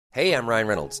Hey, I'm Ryan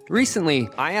Reynolds. Recently,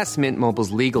 I asked Mint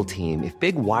Mobile's legal team if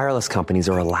big wireless companies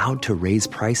are allowed to raise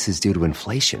prices due to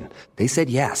inflation. They said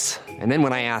yes. And then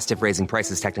when I asked if raising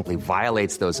prices technically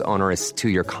violates those onerous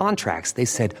two-year contracts, they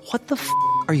said, "What the f***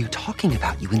 are you talking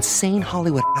about, you insane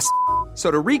Hollywood ass?" So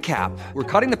to recap, we're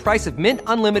cutting the price of Mint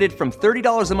Unlimited from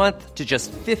 $30 a month to just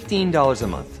 $15 a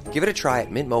month. Give it a try at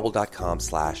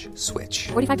mintmobile.com/switch.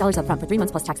 $45 up front for 3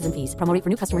 months plus taxes and fees. Promo rate for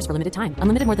new customers for limited time.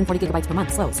 Unlimited more than 40 gigabytes per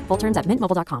month. Slows full terms at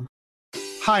mintmobile.com.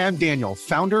 Hi, I'm Daniel,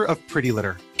 founder of Pretty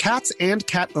Litter. Cats and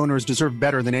cat owners deserve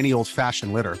better than any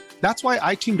old-fashioned litter. That's why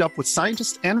I teamed up with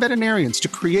scientists and veterinarians to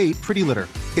create Pretty Litter.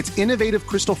 Its innovative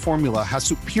crystal formula has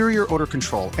superior odor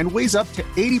control and weighs up to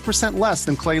 80% less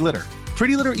than clay litter.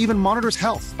 Pretty Litter even monitors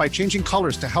health by changing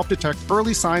colors to help detect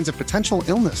early signs of potential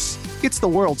illness. It's the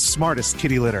world's smartest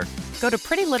kitty litter. Go to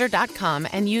prettylitter.com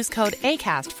and use code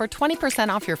ACAST for 20%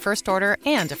 off your first order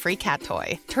and a free cat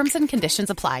toy. Terms and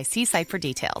conditions apply. See site for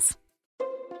details.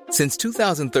 Since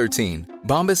 2013,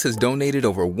 Bombas has donated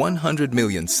over 100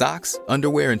 million socks,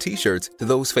 underwear, and T-shirts to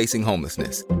those facing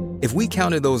homelessness. If we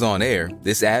counted those on air,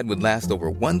 this ad would last over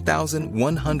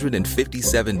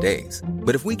 1,157 days.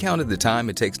 But if we counted the time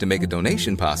it takes to make a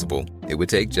donation possible, it would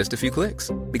take just a few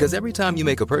clicks. Because every time you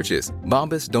make a purchase,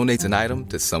 Bombas donates an item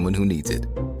to someone who needs it.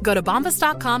 Go to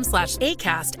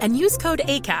bombas.com/ACAST and use code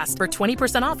ACAST for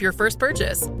 20% off your first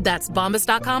purchase. That's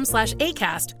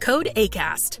bombas.com/ACAST, code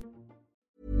ACAST.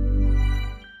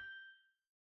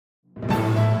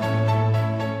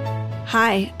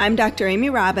 Hi, I'm Dr. Amy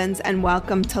Robbins, and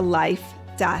welcome to Life,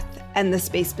 Death, and the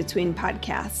Space Between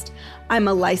podcast. I'm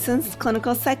a licensed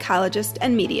clinical psychologist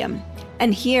and medium,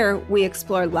 and here we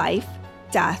explore life,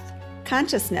 death,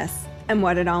 consciousness, and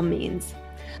what it all means.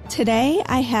 Today,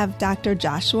 I have Dr.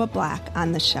 Joshua Black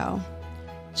on the show.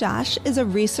 Josh is a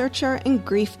researcher in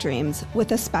grief dreams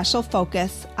with a special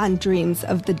focus on dreams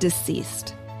of the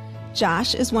deceased.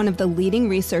 Josh is one of the leading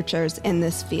researchers in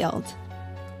this field.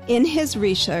 In his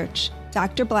research,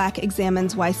 Dr. Black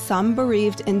examines why some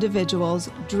bereaved individuals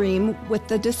dream with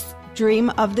the dream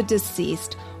of the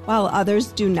deceased while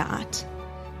others do not.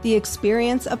 The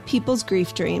experience of people's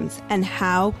grief dreams and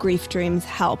how grief dreams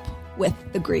help with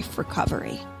the grief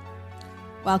recovery.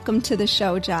 Welcome to the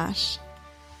show, Josh.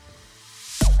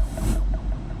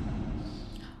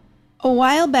 A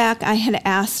while back, I had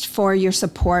asked for your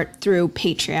support through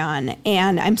Patreon,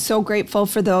 and I'm so grateful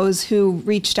for those who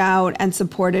reached out and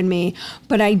supported me,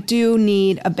 but I do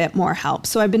need a bit more help.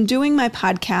 So I've been doing my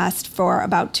podcast for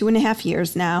about 2.5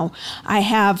 years now. I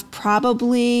have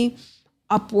probably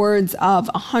upwards of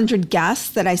 100 guests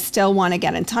that I still want to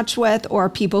get in touch with, or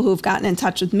people who've gotten in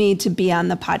touch with me to be on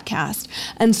the podcast.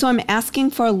 And so I'm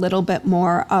asking for a little bit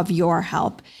more of your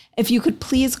help. If you could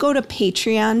please go to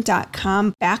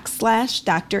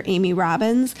patreon.com/Dr. Amy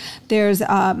Robbins. There's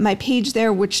my page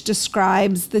there which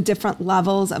describes the different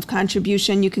levels of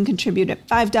contribution. You can contribute at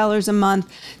 $5 a month,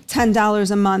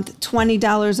 $10 a month,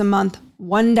 $20 a month,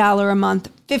 $1 a month,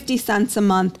 50 cents a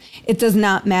month. It does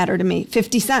not matter to me.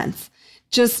 50 cents.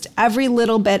 Just every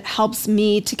little bit helps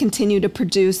me to continue to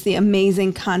produce the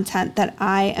amazing content that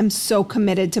I am so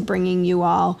committed to bringing you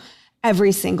all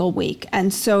every single week.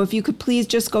 And so if you could please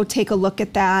just go take a look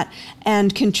at that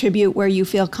and contribute where you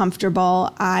feel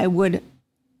comfortable, I would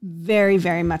very,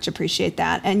 very much appreciate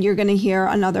that. And you're going to hear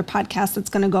another podcast that's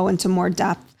going to go into more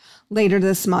depth later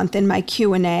this month in my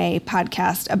Q&A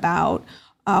podcast about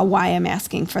why I'm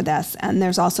asking for this. And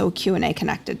there's also a Q&A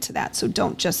connected to that. So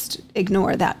don't just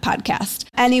ignore that podcast.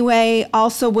 Anyway,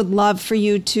 also would love for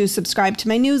you to subscribe to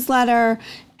my newsletter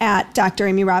at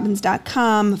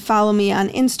dramyrobbins.com. Follow me on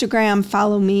Instagram.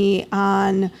 Follow me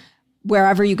on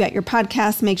wherever you get your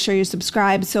podcasts. Make sure you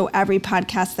subscribe so every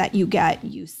podcast that you get,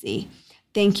 you see.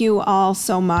 Thank you all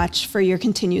so much for your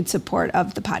continued support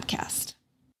of the podcast.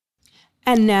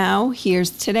 And now,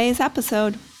 here's today's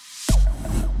episode.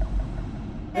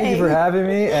 Thank you for having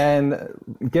me and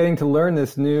getting to learn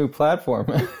this new platform.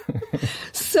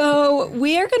 So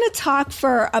we are going to talk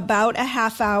for about a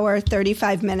half hour,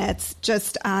 35 minutes,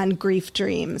 just on grief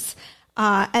dreams.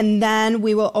 And then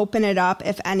we will open it up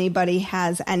if anybody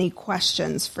has any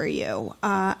questions for you.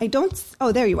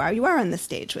 There you are. You are on the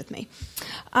stage with me.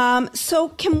 So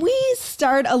can we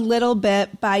start a little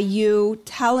bit by you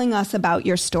telling us about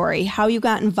your story, how you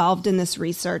got involved in this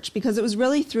research, because it was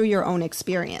really through your own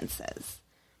experiences.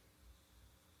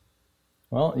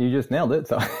 Well, you just nailed it.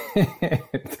 So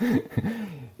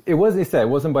it was, they said, it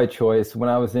wasn't by choice. When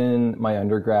I was in my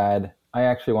undergrad, I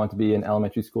actually wanted to be an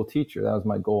elementary school teacher. That was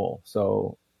my goal.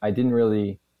 So I didn't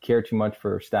really care too much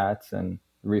for stats and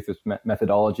research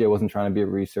methodology. I wasn't trying to be a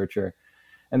researcher.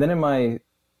 And then in my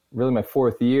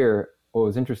fourth year, what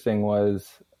was interesting was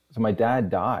So my dad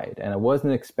died, and I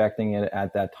wasn't expecting it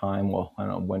at that time. Well, I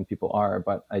don't know when people are,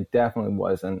 but I definitely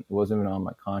wasn't. It wasn't even on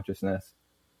my consciousness.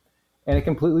 And it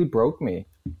completely broke me.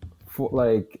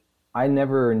 That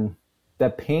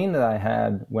pain that I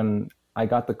had when I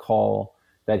got the call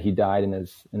that he died in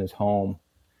his home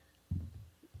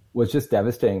was just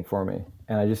devastating for me.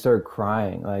 And I just started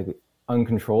crying like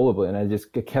uncontrollably. And I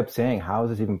just kept saying, how is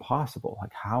this even possible?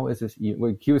 Like, how is this?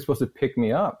 He was supposed to pick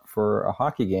me up for a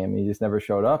hockey game, and he just never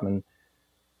showed up. And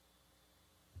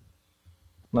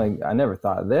like, I never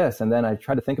thought of this. And then I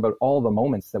tried to think about all the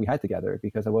moments that we had together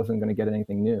because I wasn't going to get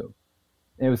anything new.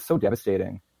 And it was so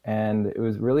devastating. And it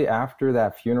was really after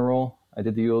that funeral, I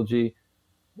did the eulogy.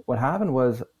 What happened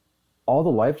was all the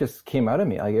life just came out of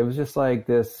me. Like, it was just like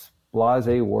this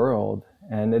blasé world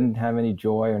and didn't have any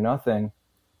joy or nothing.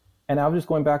 And I was just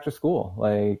going back to school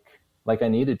like I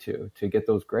needed to get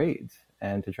those grades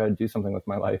and to try to do something with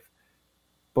my life.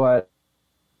 But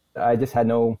I just had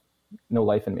no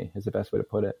life in me is the best way to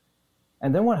put it.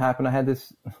 And then what happened,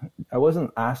 I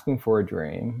wasn't asking for a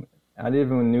dream. I didn't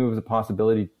even knew it was a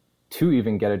possibility to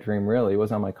even get a dream, really. It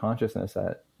wasn't on my consciousness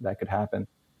that could happen.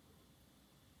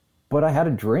 But I had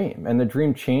a dream, and the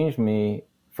dream changed me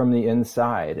from the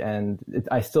inside. And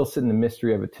I still sit in the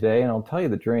mystery of it today, and I'll tell you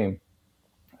the dream.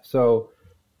 So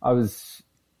I was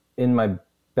in my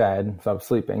bed, so I was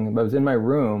sleeping, but I was in my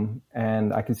room,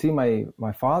 and I could see my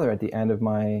father at the end of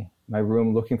my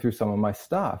room looking through some of my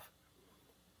stuff.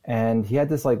 And he had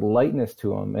this like lightness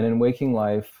to him. And in waking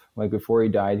life, like before he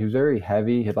died, he was very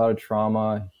heavy. He had a lot of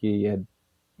trauma. He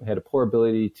had a poor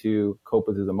ability to cope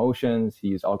with his emotions. He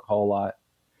used alcohol a lot.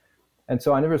 And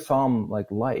so I never saw him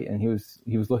like light. And he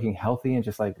was looking healthy and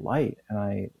just like light.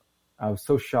 And I was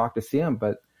so shocked to see him.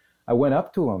 But I went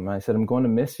up to him and I said, I'm going to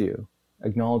miss you,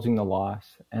 acknowledging the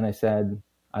loss. And I said,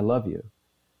 I love you.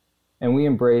 And we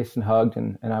embraced and hugged,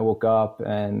 and I woke up.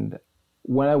 And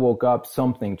when I woke up,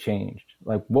 something changed.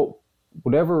 Like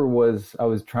whatever it was I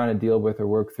was trying to deal with or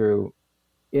work through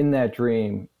in that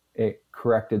dream, it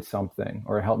corrected something,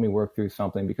 or it helped me work through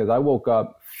something, because I woke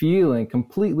up feeling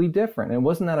completely different. And it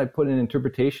wasn't that I put an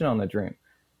interpretation on the dream.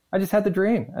 I just had the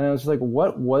dream, and I was like,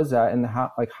 what was that? And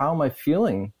how am I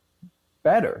feeling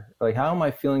better? Like, how am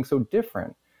I feeling so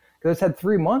different? Because I just had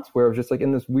 3 months where I was just like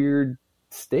in this weird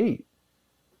state.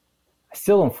 I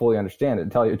still don't fully understand it, to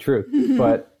tell you the truth,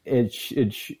 but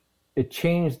it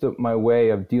changed my way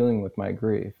of dealing with my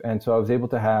grief. And so I was able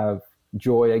to have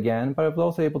joy again, but I was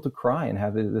also able to cry and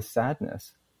have this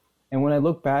sadness. And when I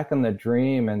look back on the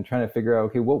dream and trying to figure out,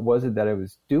 okay, what was it that I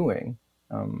was doing?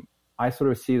 I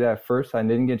sort of see that first, I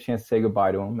didn't get a chance to say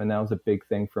goodbye to him. And that was a big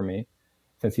thing for me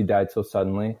since he died so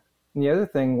suddenly. And the other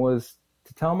thing was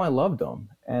to tell him I loved him.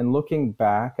 And looking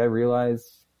back, I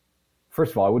realized,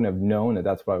 first of all, I wouldn't have known that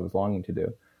that's what I was longing to do.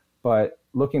 But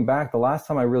looking back, the last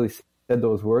time I really said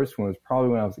those words to him was probably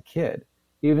when I was a kid.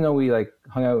 Even though we like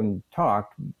hung out and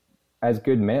talked, as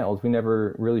good males, we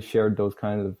never really shared those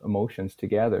kinds of emotions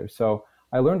together. So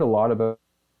I learned a lot about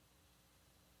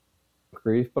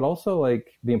grief, but also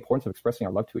like the importance of expressing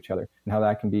our love to each other and how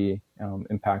that can be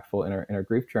impactful in our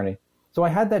grief journey. So I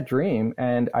had that dream,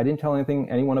 and I didn't tell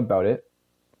anyone about it.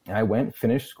 I went,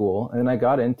 finished school, and then I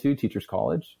got into teacher's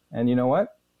college. And you know what?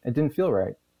 It didn't feel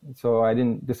right. So I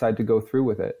didn't decide to go through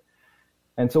with it.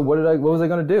 And so what was I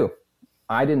going to do?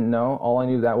 I didn't know. All I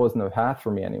knew that wasn't the path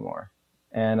for me anymore.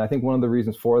 And I think one of the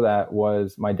reasons for that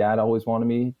was my dad always wanted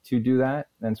me to do that.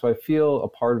 And so I feel a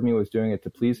part of me was doing it to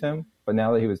please him. But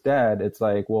now that he was dead, it's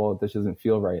like, well, this doesn't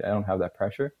feel right. I don't have that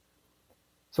pressure.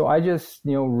 So I just,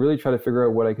 really try to figure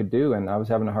out what I could do. And I was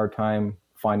having a hard time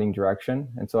finding direction.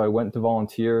 And so I went to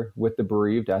volunteer with the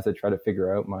bereaved as I tried to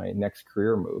figure out my next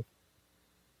career move.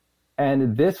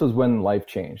 And this was when life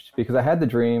changed, because I had the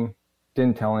dream,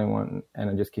 didn't tell anyone, and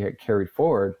I just carried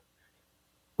forward.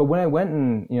 But when I went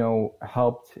and,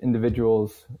 helped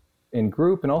individuals in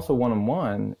group and also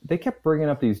one-on-one, they kept bringing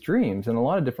up these dreams in a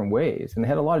lot of different ways. And they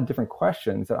had a lot of different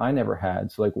questions that I never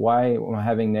had. So like, why am I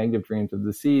having negative dreams of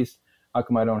the deceased? How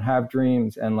come I don't have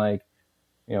dreams? And like,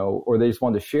 or they just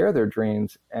wanted to share their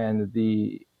dreams. And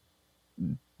the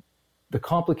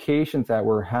complications that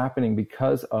were happening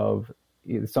because of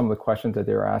some of the questions that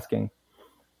they were asking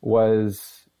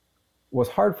was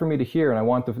hard for me to hear. And I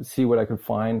wanted to see what I could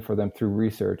find for them through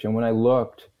research. And when I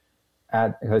looked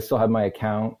I still had my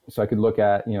account, so I could look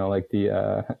at, like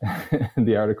the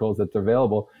the articles that's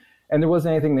available. And there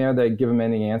wasn't anything there that give them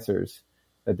any answers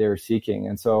that they were seeking.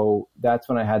 And so that's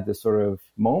when I had this sort of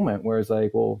moment where it's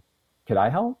like, well, could I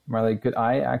help? Or like, could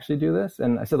I actually do this?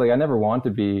 And I said, like, I never want to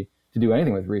do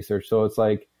anything with research. So it's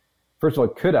like, first of all,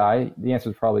 could I? The answer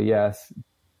is probably yes.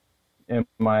 am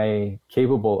I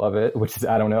capable of it? Which is,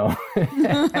 I don't know.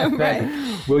 And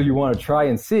then, will you want to try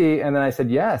and see? And then I said,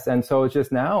 yes. And so it's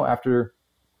just now, after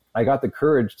I got the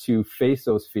courage to face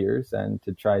those fears and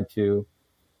to try to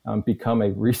become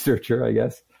a researcher, I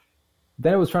guess,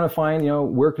 then it was trying to find,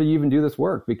 where could you even do this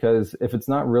work? Because if it's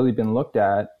not really been looked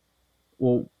at,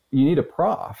 well, you need a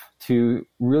prof to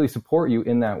really support you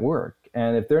in that work.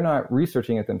 And if they're not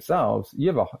researching it themselves,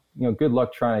 you have good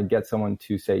luck trying to get someone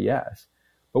to say yes.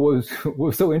 But what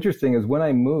was so interesting is when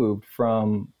I moved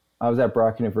I was at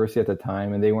Brock University at the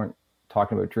time, and they weren't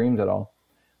talking about dreams at all.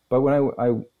 But when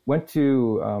I went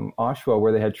to Oshawa,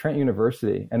 where they had Trent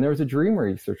University, and there was a dream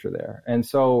researcher there. And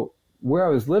so where I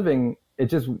was living, it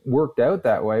just worked out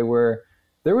that way, where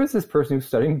there was this person who's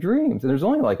studying dreams. And there's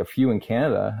only like a few in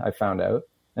Canada, I found out.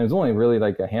 And there's only really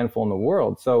like a handful in the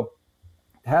world. So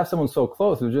to have someone so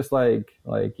close, it was just like,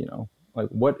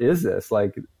 what is this?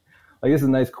 Like this is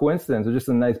a nice coincidence, or just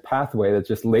a nice pathway that's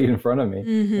just laid in front of me.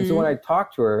 Mm-hmm. And so when I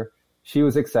talked to her, she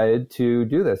was excited to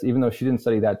do this. Even though she didn't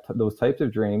study those types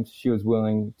of dreams, she was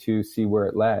willing to see where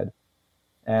it led.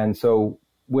 And so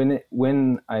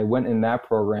when I went in that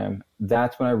program,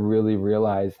 that's when I really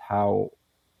realized how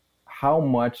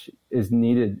much is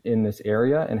needed in this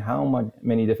area, and how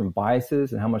many different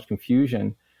biases and how much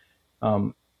confusion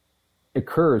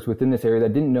occurs within this area that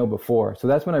I didn't know before. So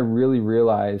that's when I really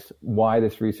realized why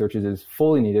this research is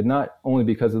fully needed, not only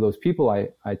because of those people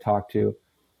I talked to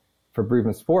for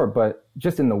Bereavement Support, but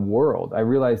just in the world. I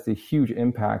realized the huge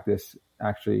impact this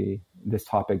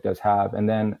topic does have. And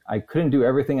then I couldn't do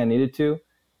everything I needed to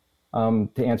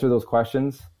answer those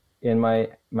questions in my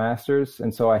master's.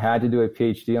 And so I had to do a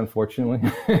PhD,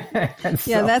 unfortunately.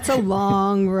 Yeah, that's a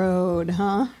long road,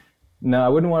 huh? No, I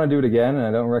wouldn't want to do it again, and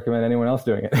I don't recommend anyone else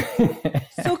doing it.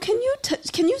 So can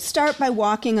you start by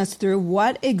walking us through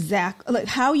what exactly, like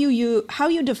how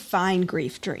you define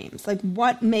grief dreams? Like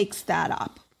what makes that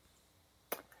up?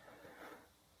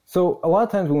 So a lot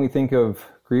of times when we think of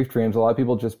grief dreams, a lot of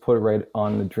people just put it right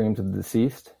on the dreams of the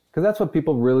deceased, because that's what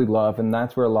people really love, and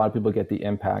that's where a lot of people get the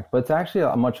impact. But it's actually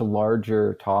a much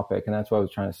larger topic, and that's what I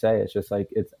was trying to say. It's just like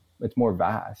it's more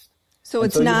vast. So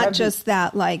it's not just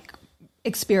that like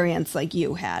experience like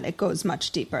you had. It goes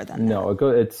much deeper than that. No,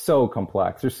 it's so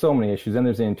complex. There's so many issues, and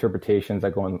there's the interpretations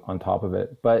that go on top of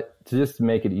it. But to just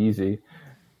make it easy,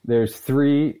 there's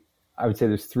three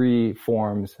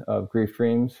forms of grief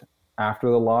dreams after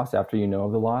the loss, after you know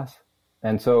of the loss.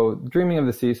 And so dreaming of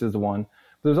the deceased is the one.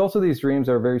 But there's also these dreams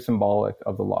that are very symbolic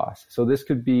of the loss. So this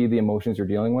could be the emotions you're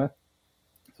dealing with.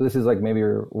 So this is like maybe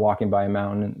you're walking by a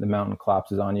mountain and the mountain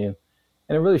collapses on you.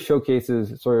 And it really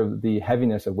showcases sort of the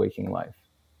heaviness of waking life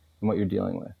and what you're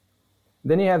dealing with.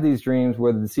 Then you have these dreams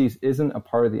where the deceased isn't a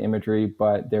part of the imagery,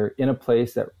 but they're in a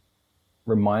place that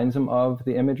reminds them of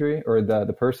the imagery or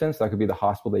the person. So that could be the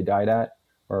hospital they died at,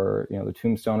 or the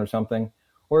tombstone or something.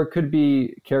 Or it could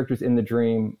be characters in the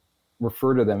dream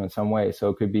refer to them in some way. So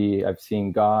it could be I've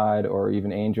seen God or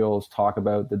even angels talk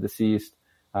about the deceased.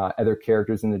 Other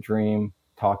characters in the dream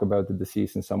talk about the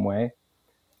deceased in some way.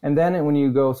 And then when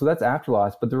you go, so that's after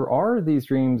loss, but there are these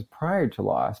dreams prior to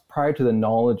loss, prior to the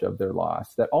knowledge of their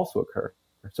loss that also occur.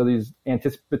 So these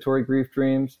anticipatory grief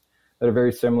dreams that are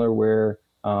very similar, where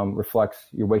reflects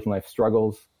your waking life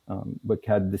struggles, but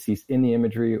had the deceased in the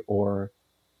imagery or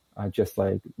just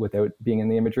like without being in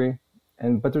the imagery.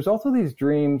 But there's also these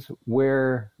dreams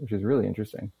which is really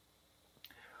interesting,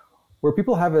 where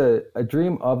people have a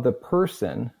dream of the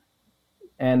person,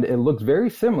 and it looks very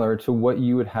similar to what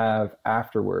you would have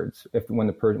afterwards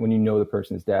when you know the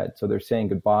person is dead. So they're saying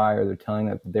goodbye, or they're telling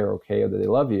that they're okay, or that they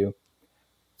love you.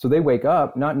 So they wake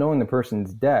up not knowing the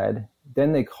person's dead.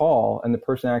 Then they call, and the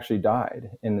person actually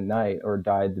died in the night or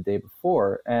died the day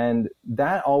before. And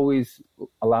that always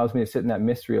allows me to sit in that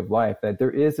mystery of life, that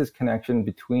there is this connection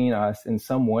between us in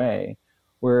some way,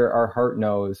 where our heart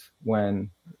knows when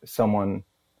someone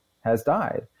has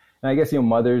died. And I guess,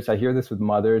 mothers, I hear this with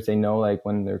mothers, they know like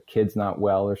when their kid's not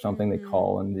well or something, they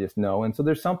call and they just know. And so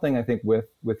there's something I think with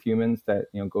humans that,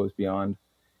 goes beyond,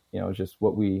 just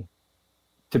what we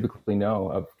typically know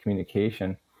of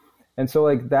communication. And so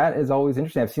like that is always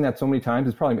interesting. I've seen that so many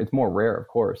times. It's more rare, of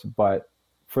course, but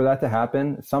for that to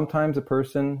happen, sometimes a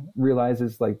person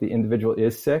realizes like the individual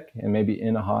is sick and maybe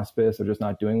in a hospice or just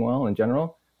not doing well in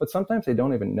general, but sometimes they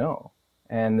don't even know,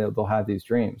 and they'll have these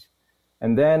dreams.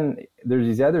 And then there's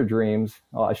these other dreams.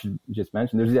 Oh, I should just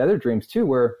mention, there's the other dreams too,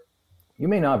 where you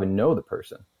may not even know the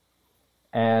person,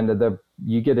 and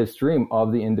you get this dream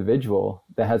of the individual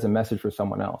that has a message for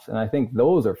someone else. And I think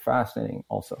those are fascinating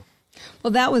also.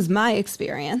 Well, that was my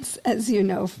experience, as you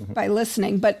know, by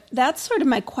listening. But that's sort of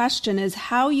my question, is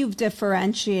how you've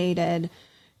differentiated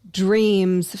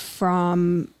dreams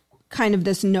from kind of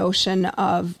this notion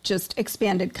of just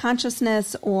expanded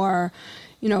consciousness, or,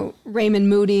 you know, Raymond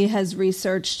Moody has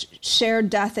researched shared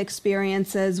death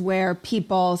experiences where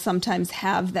people sometimes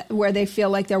have that, where they feel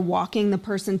like they're walking the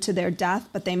person to their death,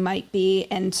 but they might be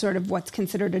in sort of what's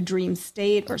considered a dream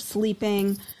state or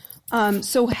sleeping.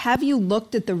 So have you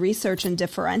looked at the research and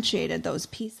differentiated those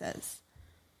pieces?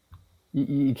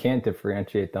 You can't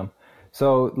differentiate them.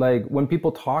 So like when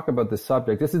people talk about the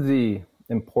subject, this is the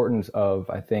importance of,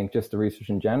 I think, just the research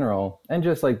in general, and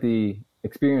just like the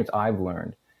experience I've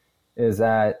learned, is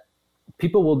that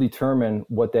people will determine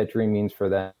what that dream means for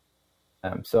them.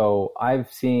 So I've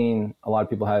seen a lot of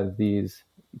people have these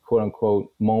quote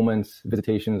unquote moments,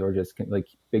 visitations, or just like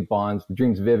big bonds, the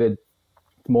dream's vivid,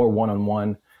 more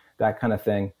one-on-one, that kind of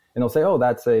thing. And they'll say, oh,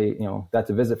 that's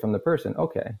a visit from the person.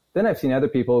 Okay. Then I've seen other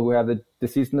people who have the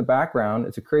deceased in the background.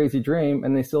 It's a crazy dream,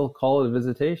 and they still call it a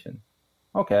visitation.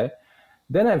 Okay.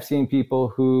 Then I've seen people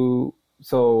who,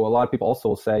 so a lot of people also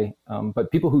will say,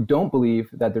 but people who don't believe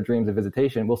that their dream's a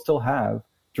visitation will still have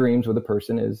dreams where the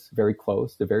person is very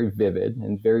close, they're very vivid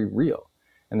and very real.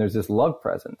 And there's this love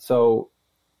present. So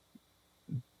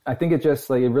I think it just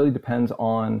like, it really depends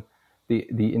on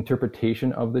the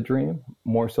interpretation of the dream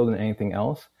more so than anything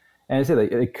else. And I say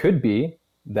like, it could be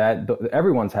that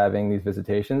everyone's having these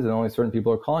visitations and only certain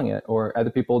people are calling it, or other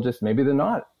people just, maybe they're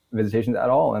not visitations at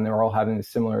all and they're all having a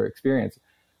similar experience.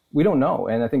 We don't know.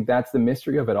 And I think that's the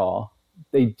mystery of it all.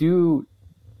 They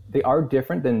are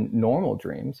different than normal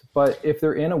dreams, but if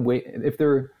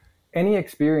they're any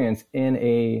experience in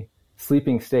a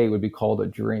sleeping state would be called a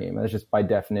dream. That's just by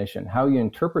definition. How you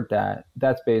interpret that,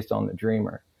 that's based on the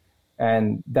dreamer.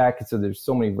 And so there's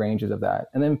so many ranges of that.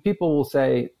 And then people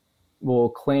will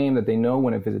claim that they know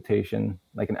when a visitation,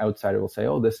 like an outsider will say,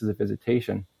 oh, this is a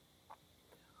visitation.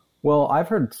 Well, I've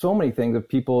heard so many things of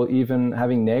people even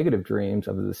having negative dreams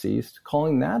of the deceased,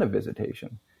 calling that a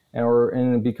visitation,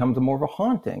 and it becomes more of a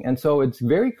haunting. And so it's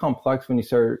very complex when you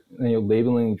start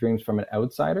labeling dreams from an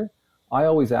outsider. I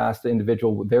always ask the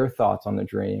individual their thoughts on the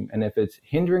dream, and if it's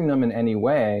hindering them in any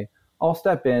way, I'll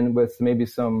step in with maybe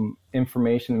some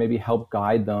information, maybe help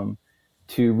guide them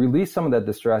to release some of that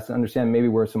distress and understand maybe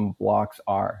where some blocks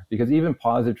are. Because even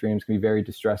positive dreams can be very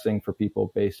distressing for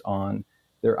people based on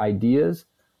their ideas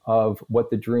of what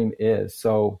the dream is.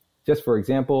 So just for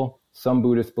example, some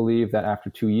Buddhists believe that after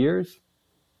 2 years,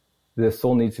 the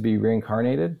soul needs to be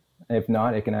reincarnated. And if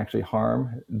not, it can actually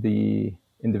harm the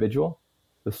individual,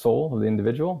 the soul of the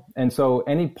individual. And so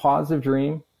any positive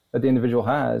dream that the individual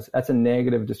has, that's a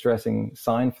negative, distressing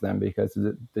sign for them, because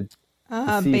the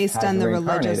based on the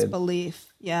religious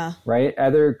belief. Yeah. Right.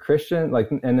 Other Christian,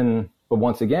 but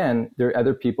once again, there are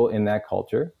other people in that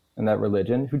culture and that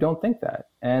religion who don't think that.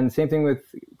 And same thing with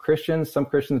Christians. Some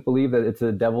Christians believe that it's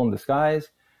a devil in disguise.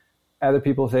 Other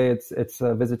people say it's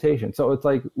a visitation. So it's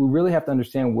like, we really have to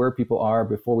understand where people are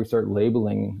before we start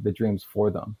labeling the dreams for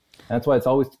them. And that's why it's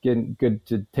always good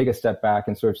to take a step back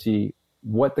and sort of see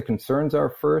what the concerns are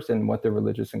first and what their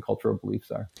religious and cultural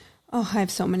beliefs are. Oh, I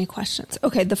have so many questions.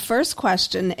 Okay, the first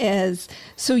question is,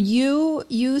 so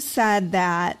you said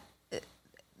that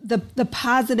the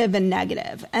positive and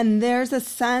negative, and there's a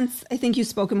sense, I think you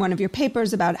spoke in one of your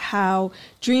papers about how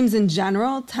dreams in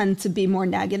general tend to be more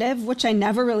negative, which I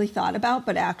never really thought about,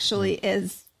 but actually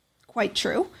is quite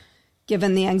true,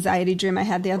 given the anxiety dream I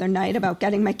had the other night about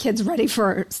getting my kids ready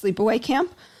for sleepaway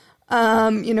camp.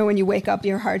 When you wake up,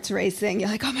 your heart's racing. You're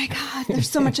like, oh my God, there's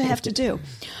so much I have to do.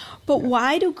 But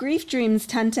why do grief dreams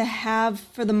tend to have,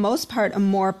 for the most part, a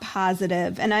more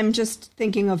positive, and I'm just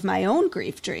thinking of my own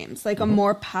grief dreams, like a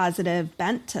more positive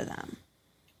bent to them?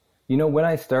 When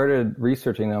I started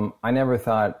researching them, I never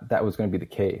thought that was going to be the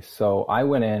case. So I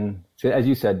went in, as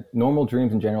you said, normal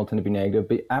dreams in general tend to be negative,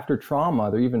 but after trauma,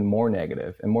 they're even more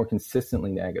negative and more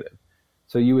consistently negative.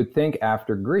 So you would think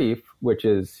after grief, which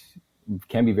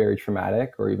can be very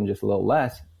traumatic or even just a little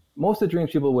less, most of the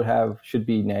dreams people would have should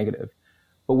be negative.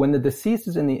 But when the deceased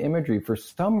is in the imagery, for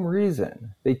some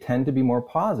reason, they tend to be more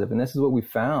positive. And this is what we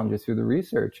found just through the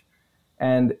research,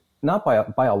 and not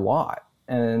by a lot.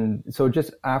 And so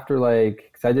just after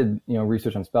because I did,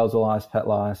 research on spousal loss, pet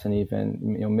loss, and even,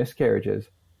 miscarriages,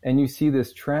 and you see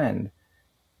this trend.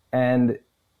 And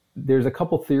there's a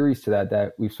couple theories to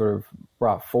that we've sort of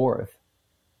brought forth.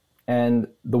 And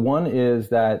the one is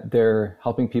that they're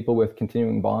helping people with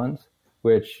continuing bonds,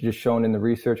 which just shown in the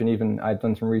research, and even I've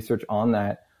done some research on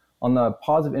that, on the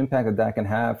positive impact that can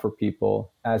have for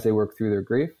people as they work through their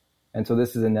grief. And so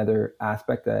this is another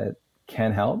aspect that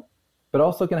can help, but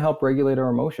also can help regulate our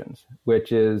emotions,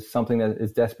 which is something that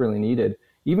is desperately needed.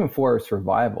 even for our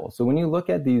survival. So when you look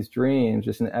at these dreams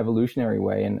just in an evolutionary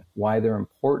way and why they're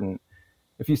important,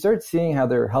 if you start seeing how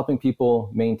they're helping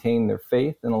people maintain their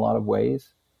faith in a lot of ways,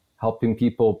 helping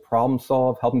people problem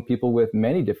solve, helping people with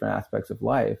many different aspects of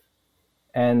life,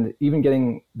 and even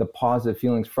getting the positive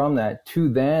feelings from that to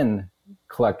then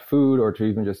collect food or to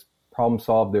even just problem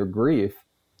solve their grief.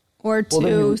 Or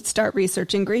to start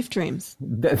researching grief dreams.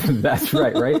 That's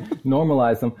right?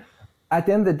 Normalize them. At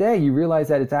the end of the day, you realize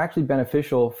that it's actually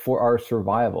beneficial for our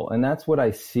survival. And that's what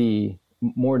I see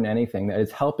more than anything, that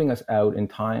it's helping us out in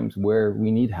times where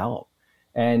we need help.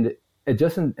 And it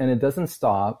doesn't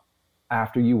stop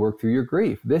after you work through your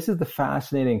grief. This is the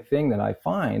fascinating thing that I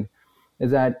find,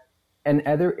 is that in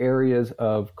other areas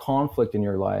of conflict in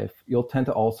your life, you'll tend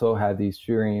to also have these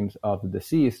dreams of the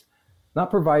deceased, not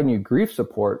providing you grief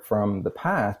support from the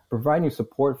past, providing you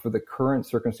support for the current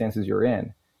circumstances you're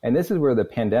in. And this is where the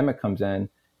pandemic comes in.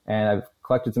 And I've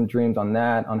collected some dreams on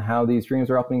that, on how these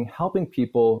dreams are helping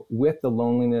people with the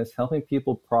loneliness, helping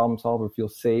people problem solve or feel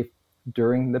safe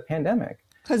during the pandemic.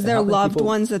 Because their loved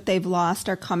ones that they've lost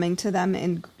are coming to them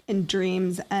in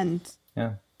dreams and...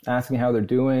 Yeah, asking how they're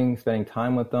doing, spending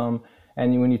time with them.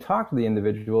 And when you talk to the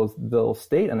individuals, they'll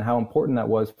state on how important that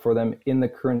was for them in the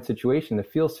current situation to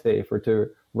feel safe or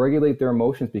to regulate their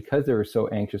emotions because they were so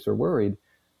anxious or worried.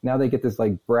 Now they get this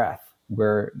like breath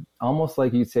where almost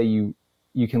like you'd say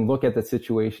you can look at the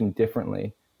situation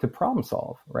differently to problem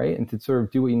solve, right? And to sort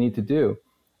of do what you need to do.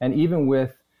 And even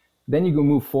then you go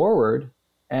move forward,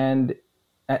 and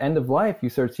at end of life, you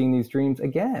start seeing these dreams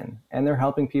again. And they're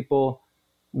helping people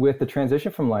with the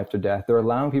transition from life to death. They're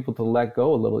allowing people to let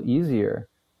go a little easier.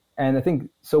 And I think,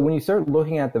 so when you start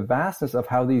looking at the vastness of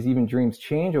how these even dreams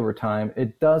change over time,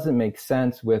 it doesn't make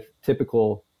sense with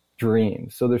typical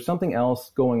dreams. So there's something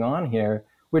else going on here,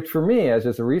 which for me, as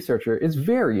just a researcher, is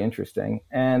very interesting.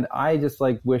 And I just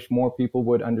like wish more people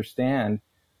would understand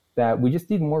that we just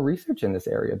need more research in this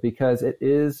area, because it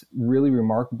is really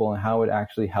remarkable in how it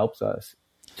actually helps us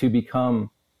to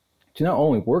not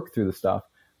only work through the stuff,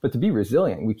 but to be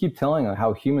resilient. We keep telling them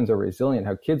how humans are resilient,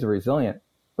 how kids are resilient,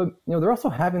 but they're also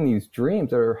having these dreams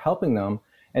that are helping them,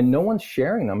 and no one's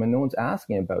sharing them and no one's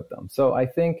asking about them. So I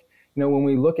think, when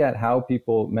we look at how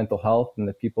mental health and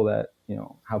the people that,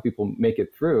 how people make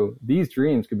it through, these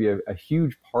dreams could be a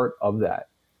huge part of that.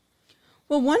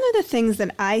 Well, one of the things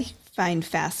that I find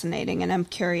fascinating, and I'm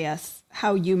curious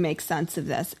how you make sense of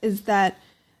this, is that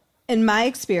in my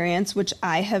experience, which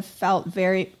I have felt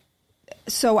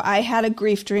so I had a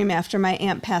grief dream after my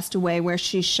aunt passed away where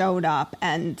she showed up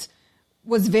and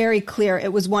was very clear.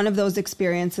 It was one of those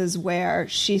experiences where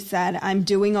she said, I'm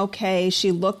doing okay.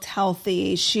 She looked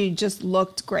healthy. She just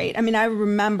looked great. I mean, I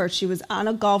remember she was on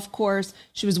a golf course.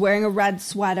 She was wearing a red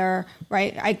sweater,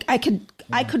 right? I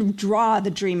could draw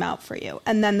the dream out for you.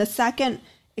 And then the second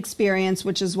experience,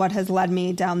 which is what has led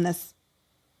me down this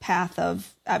path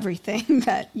of everything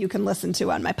that you can listen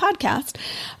to on my podcast,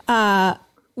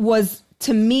 was,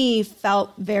 to me,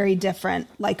 felt very different,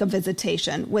 like a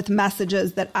visitation with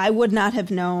messages that I would not have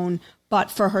known,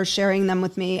 but for her sharing them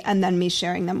with me and then me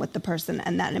sharing them with the person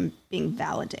and then being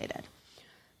validated.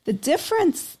 The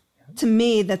difference to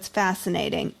me that's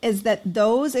fascinating is that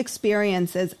those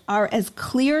experiences are as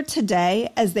clear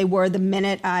today as they were the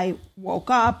minute I woke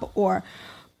up,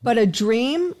 but a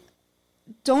dream,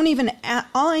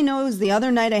 all I know is the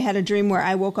other night I had a dream where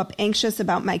I woke up anxious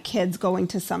about my kids going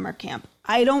to summer camp.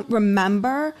 I don't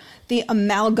remember the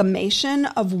amalgamation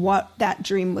of what that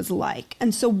dream was like.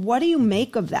 And so what do you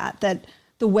make of that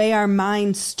the way our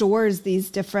mind stores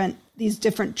these different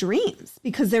dreams,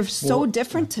 because they're so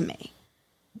different to me?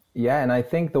 Yeah. And I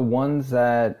think the ones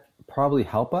that probably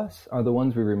help us are the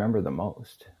ones we remember the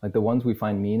most. Like the ones we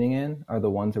find meaning in are the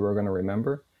ones that we're going to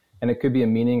remember. And it could be a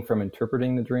meaning from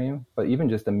interpreting the dream, but even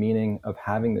just a meaning of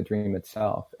having the dream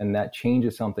itself. And that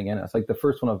changes something in us. Like the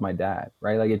first one of my dad,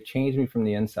 right? Like it changed me from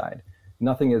the inside.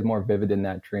 Nothing is more vivid in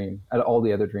that dream at all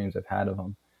the other dreams I've had of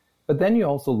him. But then you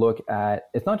also look at,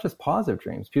 it's not just positive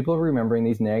dreams. People are remembering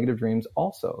these negative dreams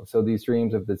also. So these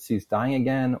dreams of the deceased dying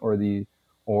again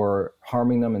or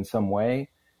harming them in some way.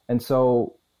 And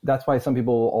so that's why some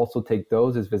people will also take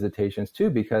those as visitations too,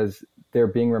 because they're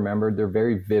being remembered. They're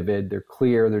very vivid. They're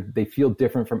clear. They feel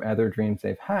different from other dreams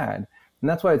they've had. And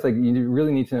that's why it's like you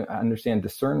really need to understand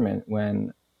discernment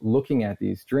when looking at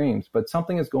these dreams. But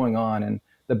something is going on. And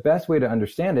the best way to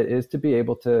understand it is to be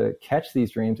able to catch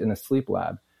these dreams in a sleep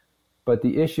lab. But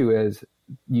the issue is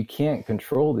you can't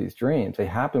control these dreams. They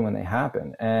happen when they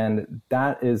happen. And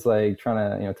that is like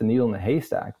trying to, to needle in a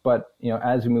haystack. But,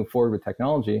 as we move forward with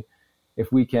technology,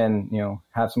 if we can,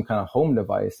 have some kind of home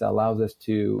device that allows us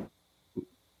to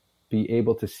be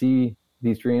able to see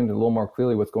these dreams a little more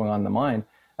clearly what's going on in the mind,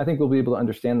 I think we'll be able to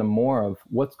understand them more of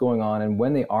what's going on. And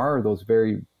when they are those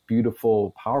very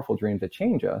beautiful, powerful dreams that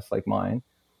change us, like mine,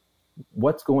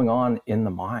 what's going on in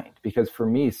the mind? Because for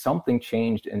me, something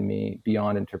changed in me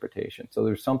beyond interpretation. So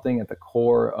there's something at the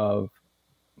core of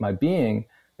my being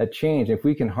that changed. If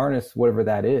we can harness whatever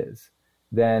that is,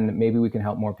 then maybe we can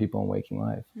help more people in waking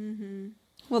life. Mm-hmm.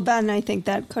 Well, then I think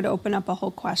that could open up a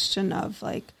whole question of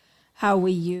like how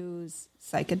we use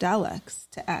psychedelics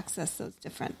to access those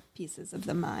different pieces of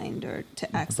the mind, or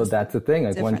to access. But that's the thing.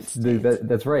 Like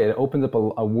that's right. It opens up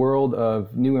a world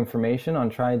of new information on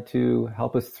trying to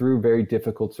help us through very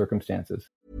difficult circumstances.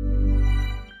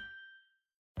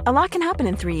 A lot can happen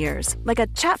in 3 years, like a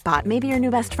chatbot may be your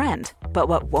new best friend. But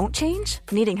what won't change?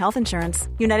 Needing health insurance.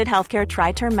 United Healthcare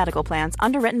Tri-Term Medical Plans,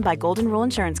 underwritten by Golden Rule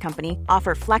Insurance Company,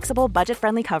 offer flexible,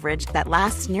 budget-friendly coverage that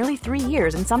lasts nearly 3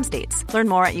 years in some states. Learn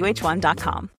more at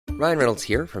UH1.com. Ryan Reynolds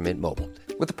here from Mint Mobile.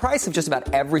 With the price of just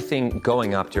about everything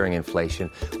going up during inflation,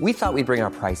 we thought we'd bring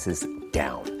our prices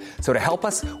down. So to help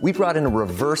us, we brought in a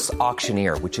reverse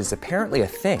auctioneer, which is apparently a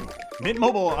thing. Mint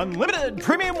Mobile Unlimited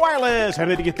Premium Wireless. How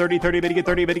to get 30, 30, bit to get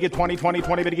 30, bit to get 20, 20,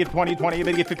 20, bit to get 20, 20,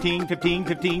 bit to get 15, 15,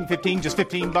 15, 15, just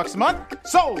 $15 a month?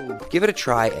 Sold! Give it a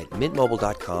try at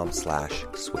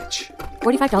mintmobile.com/switch.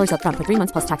 $45 up front for 3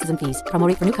 months plus taxes and fees. Promo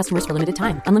rate for new customers for limited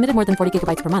time. Unlimited more than 40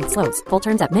 gigabytes per month. Slows full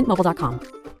terms at mintmobile.com.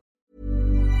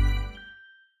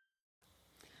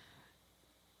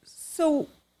 So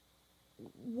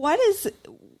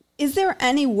is there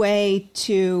any way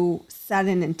to set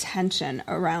an intention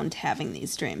around having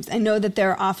these dreams? I know that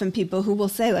there are often people who will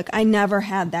say, like, I never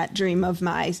had that dream of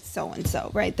my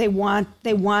so-and-so, right? They want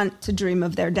to dream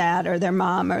of their dad or their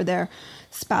mom or their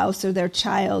spouse or their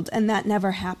child, and that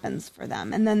never happens for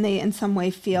them. And then they in some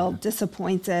way feel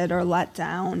disappointed or let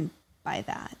down by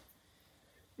that.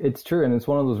 It's true. And it's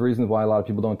one of those reasons why a lot of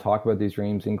people don't talk about these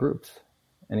dreams in groups,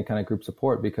 any kind of group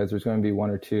support, because there's going to be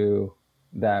one or two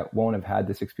that won't have had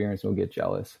this experience and will get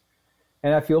jealous.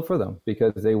 And I feel for them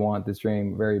because they want this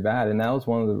dream very bad. And that was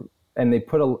one of the, and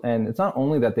it's not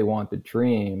only that they want the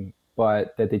dream,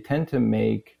 but that they tend to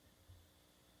make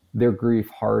their grief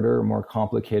harder, more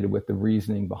complicated with the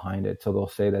reasoning behind it. So they'll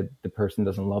say that the person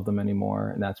doesn't love them anymore,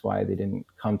 and that's why they didn't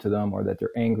come to them, or that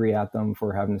they're angry at them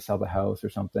for having to sell the house or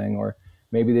something, or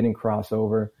maybe they didn't cross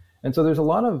over. And so there's a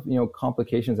lot of,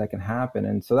 complications that can happen.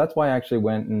 And so that's why I actually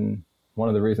went, and one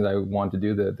of the reasons I wanted to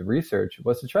do the research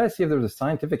was to try to see if there was a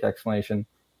scientific explanation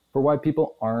for why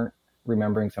people aren't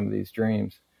remembering some of these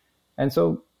dreams. And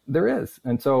so there is.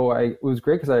 And so it was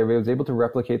great because I was able to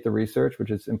replicate the research, which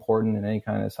is important in any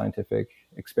kind of scientific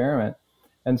experiment.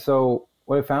 And so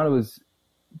what I found was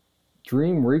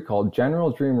dream recall,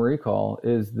 general dream recall,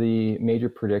 is the major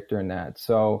predictor in that.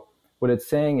 So what it's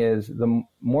saying is the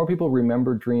more people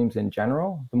remember dreams in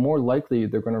general, the more likely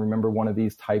they're going to remember one of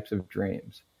these types of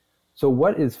dreams. So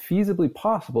what is feasibly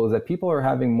possible is that people are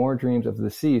having more dreams of the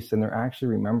deceased than they're actually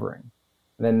remembering.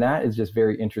 And then that is just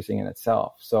very interesting in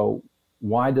itself. So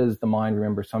why does the mind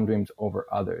remember some dreams over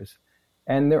others?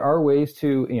 And there are ways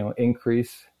to,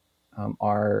 increase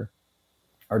our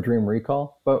dream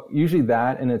recall, but usually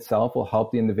that in itself will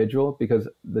help the individual, because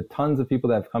the tons of people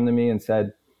that have come to me and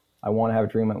said, I want to have a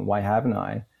dream, and why haven't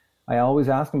I? I always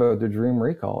ask them about their dream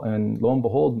recall. And lo and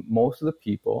behold, most of the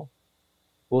people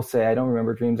will say, I don't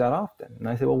remember dreams that often. And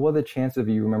I say, well, what are the chances of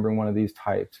you remembering one of these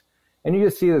types? And you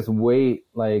just see this weight,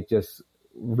 like, just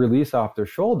release off their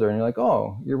shoulder, and you're like,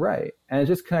 oh, you're right. And it's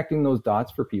just connecting those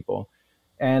dots for people.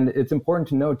 And it's important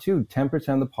to know too,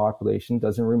 10% of the population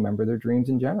doesn't remember their dreams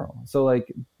in general. So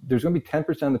like, there's going to be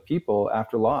 10% of the people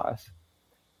after loss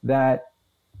that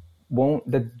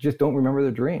just don't remember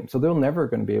their dreams. So they're never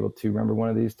going to be able to remember one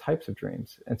of these types of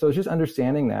dreams. And so it's just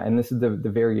understanding that. And this is the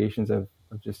variations of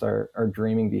just our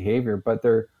dreaming behavior, but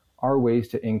there are ways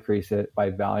to increase it by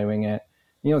valuing it.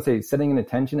 Say setting an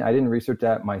intention. I didn't research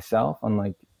that myself.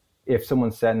 Unlike if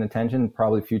someone set an intention,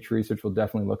 probably future research will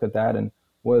definitely look at that and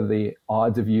what are the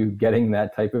odds of you getting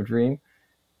that type of dream.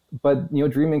 But,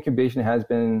 dream incubation has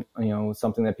been,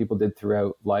 something that people did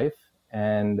throughout life,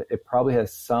 and it probably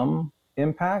has some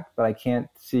impact, but I can't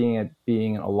see it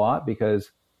being a lot, because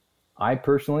I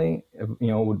personally,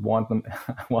 would want them.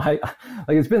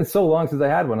 It's been so long since I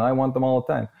had one. I want them all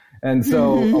the time. And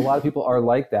so a lot of people are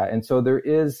like that. And so there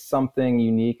is something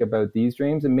unique about these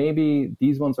dreams, and maybe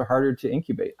these ones are harder to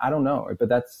incubate. I don't know, but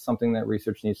that's something that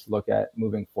research needs to look at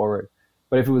moving forward.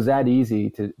 But if it was that easy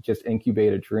to just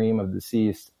incubate a dream of the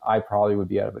deceased, I probably would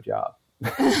be out of a job.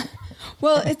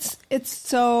 Well, it's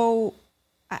so,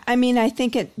 I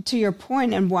think to your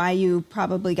point, and why you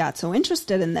probably got so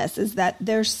interested in this, is that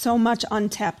there's so much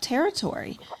untapped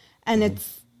territory. And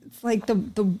it's like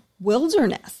the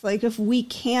wilderness. Like if we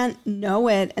can't know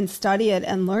it and study it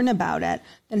and learn about it,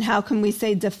 then how can we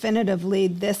say definitively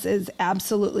this is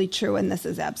absolutely true and this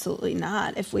is absolutely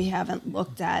not if we haven't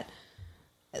looked at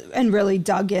and really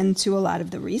dug into a lot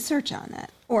of the research on it,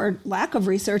 or lack of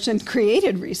research and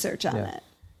created research on it?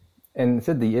 And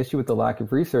said the issue with the lack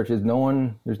of research is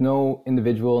there's no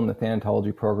individual in the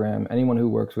thanatology program, anyone who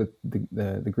works with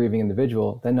the grieving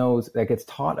individual that gets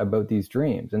taught about these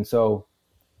dreams. And so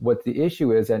what the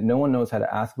issue is that no one knows how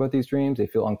to ask about these dreams. They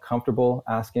feel uncomfortable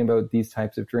asking about these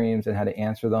types of dreams and how to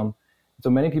answer them. So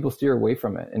many people steer away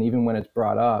from it. And even when it's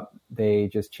brought up, they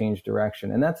just change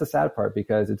direction. And that's the sad part,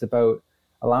 because it's about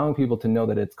allowing people to know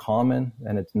that it's common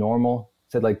and it's normal.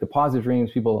 Said like the positive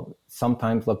dreams people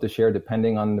sometimes love to share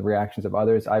depending on the reactions of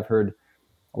others. I've heard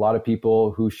a lot of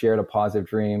people who shared a positive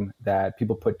dream that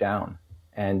people put down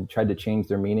and tried to change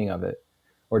their meaning of it,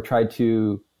 or tried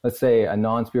to, let's say a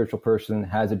non-spiritual person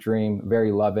has a dream,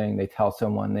 very loving. They tell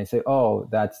someone, they say, oh,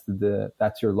 that's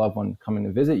your loved one coming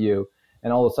to visit you.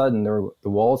 And all of a sudden the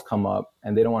walls come up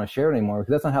and they don't want to share it anymore,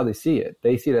 because that's not how they see it.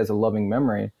 They see it as a loving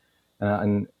memory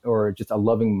or just a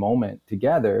loving moment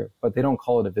together, but they don't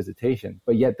call it a visitation.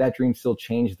 But yet that dream still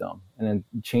changed them and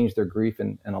then changed their grief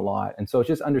and a lot. And so it's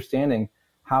just understanding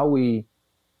how we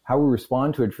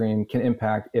respond to a dream can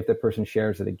impact if the person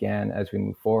shares it again as we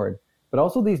move forward. But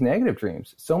also these negative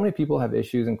dreams. So many people have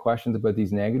issues and questions about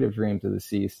these negative dreams of the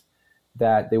deceased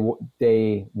that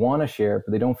they want to share,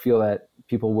 but they don't feel that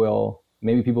people will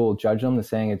judge them,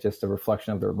 saying it's just a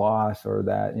reflection of their loss, or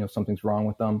that, something's wrong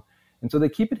with them. And so they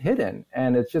keep it hidden.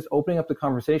 And it's just opening up the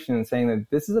conversation and saying that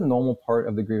this is a normal part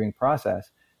of the grieving process,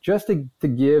 just to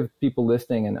give people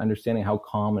listening and understanding how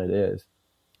common it is.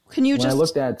 Can you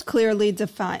clearly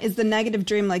define, is the negative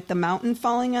dream like the mountain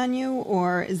falling on you,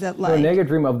 or is it like... a negative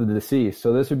dream of the deceased.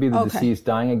 So this would be the deceased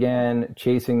dying again,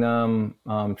 chasing them,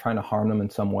 trying to harm them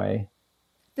in some way.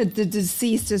 The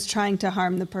deceased is trying to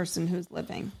harm the person who's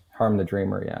living. Harm the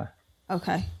dreamer, yeah.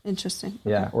 Okay, interesting.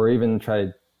 Yeah, or even try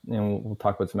to, we'll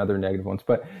talk about some other negative ones.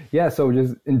 But yeah, so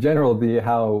just in general,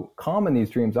 how common these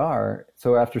dreams are.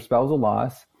 So after spousal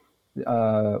loss,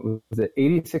 was it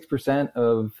 86%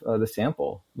 of the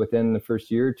sample within the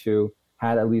first year or two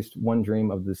had at least one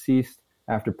dream of the deceased.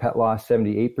 After pet loss,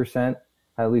 78%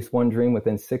 had at least one dream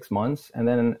within 6 months. And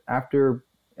then after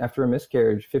a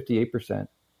miscarriage, 58%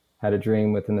 had a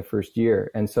dream within the first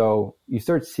year. And so you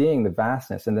start seeing the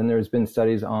vastness. And then there's been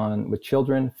studies with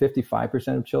children.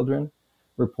 55% of children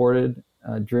reported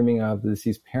dreaming of the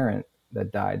deceased parent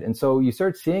that died. And so you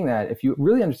start seeing that if you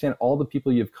really understand all the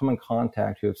people you've come in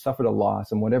contact who have suffered a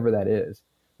loss, and whatever that is,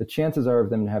 the chances are of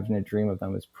them having a dream of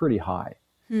them is pretty high.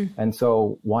 And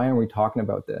so why aren't we talking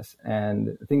about this?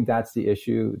 And I think that's the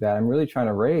issue that I'm really trying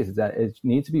to raise, is that it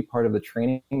needs to be part of the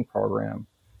training program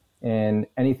and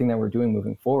anything that we're doing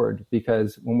moving forward.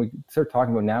 Because when we start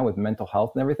talking about now with mental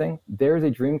health and everything, there's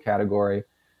a dream category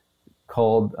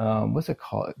called, what's it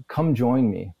called? Come Join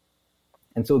Me.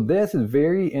 And so this is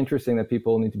very interesting that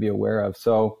people need to be aware of.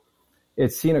 So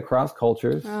it's seen across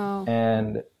cultures,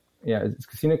 and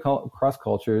it's seen across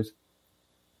cultures,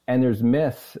 and there's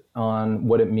myths on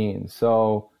what it means.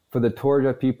 So for the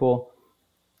Torja people,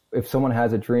 if someone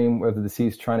has a dream of the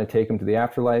deceased trying to take them to the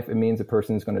afterlife, it means the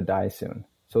person is going to die soon.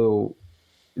 So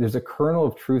there's a kernel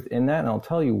of truth in that, and I'll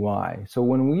tell you why. So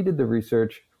when we did the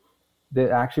research, that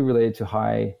actually related to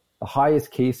the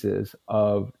highest cases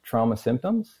of trauma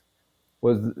symptoms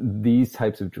was these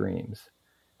types of dreams.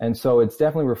 And so it's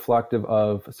definitely reflective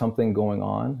of something going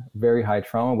on, very high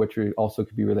trauma, which also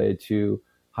could be related to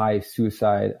high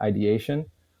suicide ideation,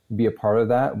 would be a part of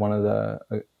that.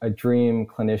 A dream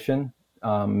clinician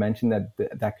mentioned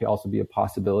that could also be a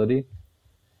possibility.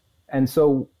 And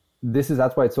so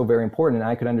that's why it's so very important. And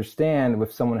I could understand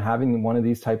with someone having one of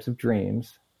these types of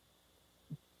dreams,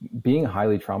 being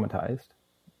highly traumatized,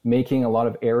 making a lot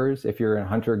of errors if you're in a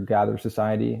hunter-gatherer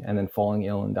society, and then falling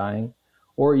ill and dying,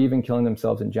 or even killing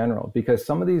themselves in general. Because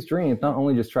some of these dreams not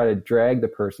only just try to drag the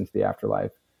person to the afterlife,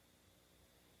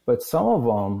 but some of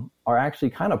them are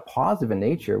actually kind of positive in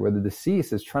nature, where the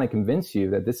deceased is trying to convince you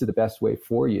that this is the best way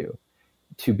for you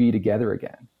to be together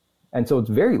again. And so it's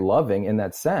very loving in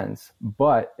that sense,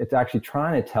 but it's actually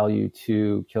trying to tell you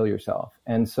to kill yourself.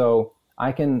 And so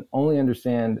I can only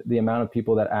understand the amount of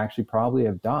people that actually probably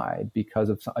have died because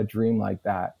of a dream like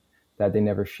that they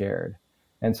never shared.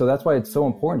 And so that's why it's so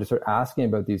important to start asking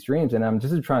about these dreams. And I'm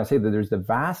just trying to say that there's the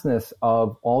vastness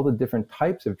of all the different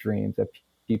types of dreams that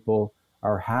people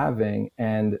are having,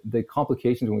 and the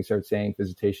complications when we start saying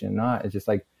visitation and not. It's just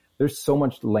like there's so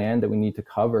much land that we need to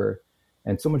cover,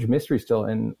 and so much mystery still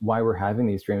in why we're having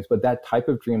these dreams. But that type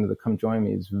of dream, the Come Join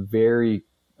Me, is very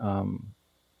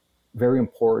very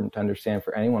important to understand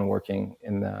for anyone working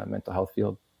in the mental health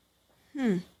field.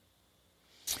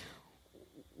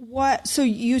 So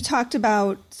you talked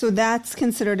about, so that's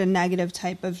considered a negative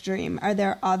type of dream. Are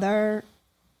there other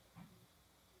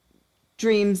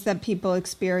dreams that people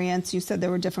experience? You said there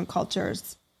were different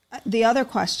cultures. The other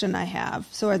question I have,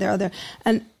 so are there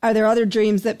other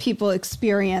dreams that people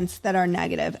experience that are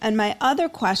negative? And my other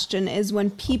question is,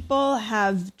 when people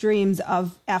have dreams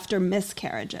of after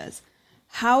miscarriages,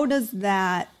 how does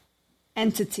that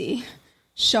entity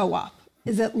show up?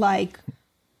 Is it like,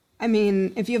 I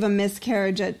mean, if you have a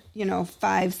miscarriage at,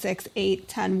 5, 6, 8,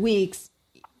 10 weeks,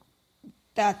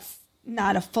 that's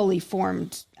not a fully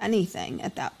formed anything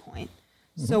at that point.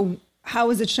 So how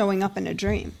is it showing up in a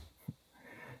dream?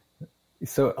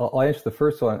 So I'll answer the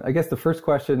first one. I guess the first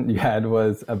question you had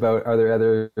was about, are there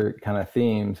other kind of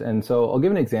themes? And so I'll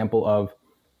give an example of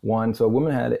one. So a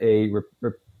woman had a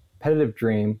repetitive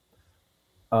dream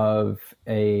of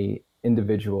a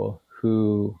individual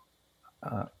who,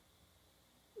 I'm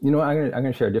going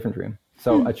to share a different dream.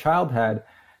 So a child had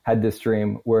this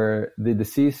dream where the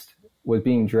deceased was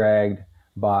being dragged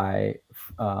by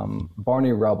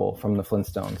Barney Rubble from the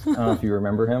Flintstones. I don't know if you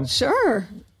remember him. Sure.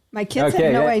 My kids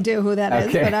have no idea who that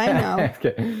is, but I know.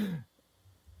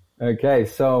 Okay,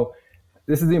 so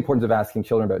this is the importance of asking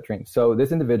children about dreams. So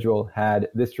this individual had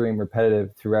this dream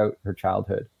repetitive throughout her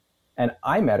childhood. And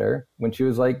I met her when she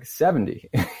was like 70.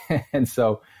 And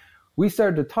so we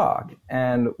started to talk.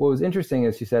 And what was interesting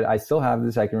is she said, I still have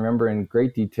this, I can remember in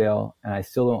great detail, and I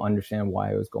still don't understand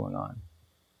why it was going on.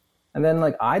 And then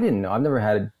I didn't know. I've never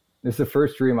had, this is the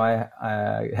first dream I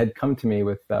had come to me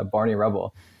with Barney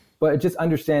Rubble. But just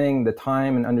understanding the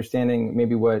time and understanding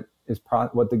maybe what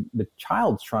the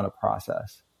child's trying to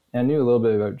process. And I knew a little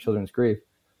bit about children's grief.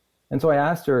 And so I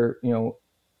asked her,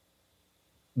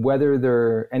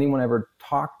 whether anyone ever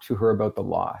talked to her about the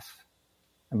loss,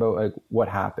 about what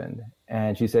happened.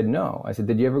 And she said, no. I said,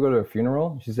 did you ever go to a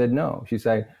funeral? She said, no. She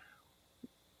said,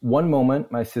 one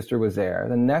moment my sister was there.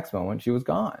 The next moment she was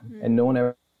gone. And no one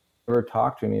ever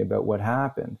talked to me about what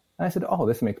happened. And I said, oh,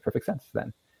 this makes perfect sense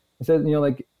then. I said,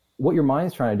 what your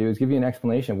mind's trying to do is give you an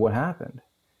explanation of what happened.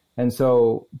 And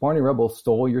so Barney Rubble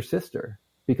stole your sister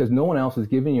because no one else was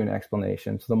giving you an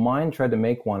explanation. So the mind tried to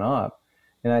make one up.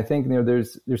 And I think,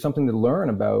 there's something to learn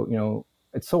about,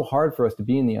 it's so hard for us to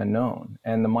be in the unknown.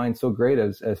 And the mind's so great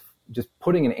as just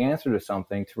putting an answer to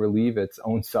something to relieve its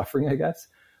own suffering, I guess.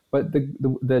 But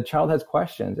the child has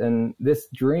questions. And this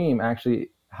dream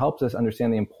actually helps us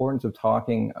understand the importance of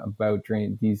talking about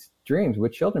these dreams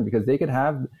with children, because they could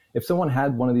have, if someone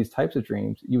had one of these types of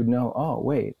dreams, you would know, oh,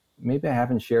 wait, maybe I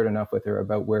haven't shared enough with her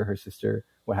about what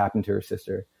happened to her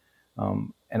sister,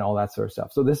 and all that sort of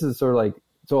stuff. So this is sort of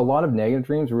so a lot of negative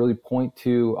dreams really point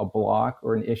to a block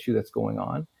or an issue that's going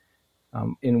on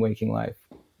in waking life.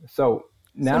 So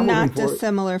now not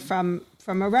dissimilar from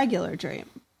a regular dream,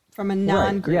 from a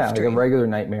non-grief dream. dream. Like a regular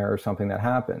nightmare or something that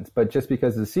happens. But just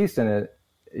because the deceased in it,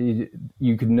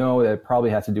 you could know that it probably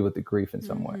has to do with the grief in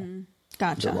some way.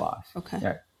 Gotcha. The loss. Okay.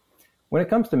 Yeah. When it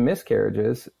comes to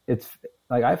miscarriages, it's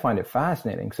I find it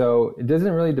fascinating. So it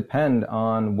doesn't really depend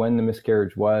on when the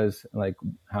miscarriage was,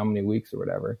 how many weeks or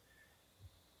whatever.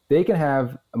 They can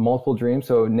have multiple dreams.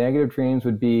 So negative dreams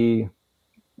would be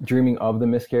dreaming of the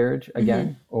miscarriage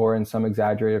again, or in some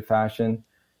exaggerated fashion.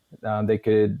 They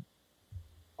could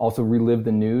also relive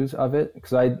the news of it.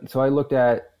 So I looked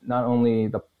at not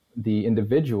only the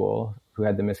individual who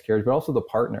had the miscarriage, but also the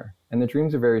partner. And the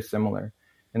dreams are very similar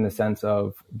in the sense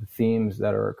of the themes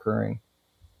that are occurring.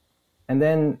 And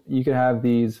then you could have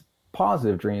these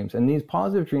positive dreams. And these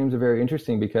positive dreams are very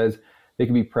interesting because they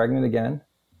could be pregnant again,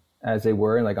 as they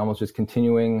were, and almost just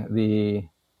continuing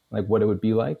what it would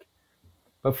be like.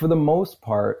 But for the most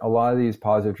part, a lot of these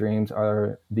positive dreams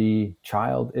are the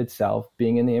child itself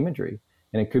being in the imagery.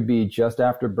 And it could be just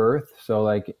after birth. So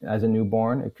as a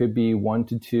newborn, it could be 1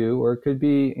 to 2, or it could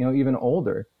be, even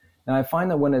older. And I find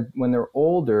that when they're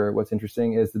older, what's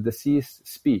interesting is the deceased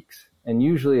speaks. And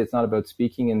usually it's not about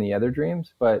speaking in the other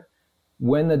dreams, but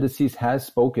when the deceased has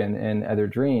spoken in other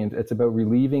dreams, it's about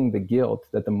relieving the guilt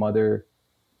that the mother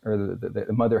or the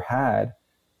mother had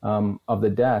of the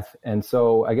death. And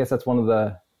so I guess that's one of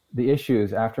the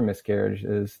issues after miscarriage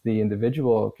is the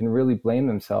individual can really blame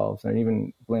themselves and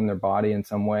even blame their body in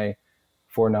some way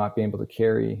for not being able to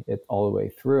carry it all the way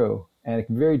through. And it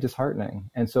can be very disheartening.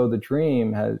 And so the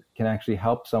dream can actually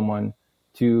help someone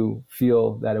to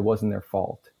feel that it wasn't their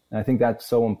fault. And I think that's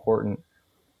so important.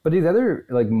 But these other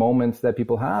moments that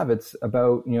people have, it's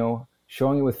about,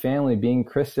 showing it with family, being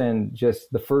christened,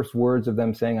 just the first words of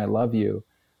them saying, I love you,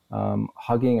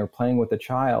 hugging or playing with a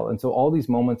child. And so all these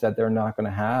moments that they're not going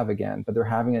to have again, but they're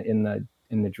having it in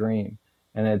the dream.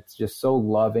 And it's just so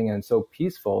loving and so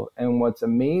peaceful. And what's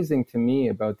amazing to me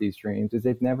about these dreams is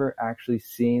they've never actually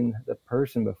seen the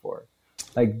person before.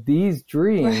 Like, these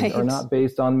dreams are not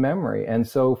based on memory. And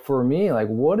so for me, like,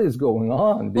 what is going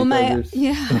on? Because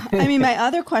I mean, my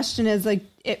other question is, like,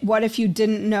 what if you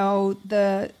didn't know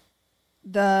the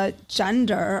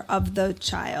gender of the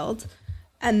child?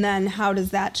 And then how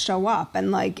does that show up?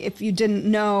 And, like, if you didn't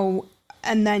know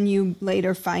and then you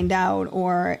later find out,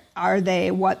 or are they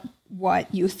what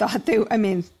you thought they, I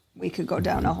mean, we could go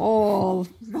down a whole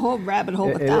rabbit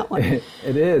hole with that one.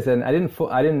 It is. And I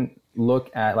didn't look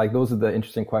at, like, those are the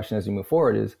interesting questions as you move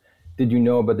forward is, did you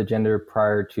know about the gender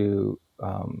prior to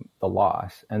the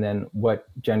loss? And then what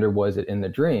gender was it in the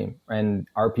dream? And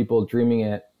are people dreaming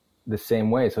it the same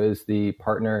way? So is the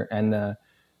partner and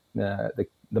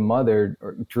the mother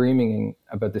dreaming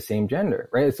about the same gender,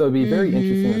 right? So it'd be very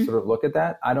interesting to sort of look at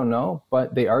that. I don't know,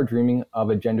 but they are dreaming of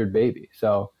a gendered baby.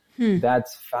 So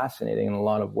that's fascinating in a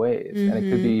lot of ways. And it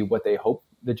could be what they hope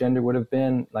the gender would have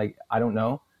been. Like, I don't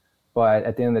know. But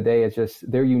at the end of the day, it's just,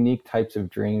 they're unique types of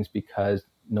dreams because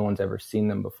no one's ever seen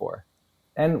them before.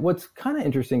 And what's kind of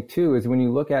interesting too is when you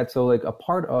look at, so like a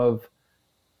part of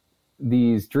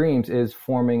these dreams is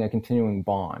forming a continuing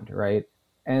bond, right?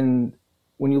 And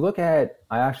when you look at,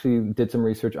 I actually did some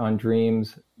research on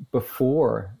dreams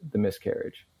before the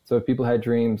miscarriage. So if people had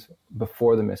dreams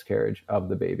before the miscarriage of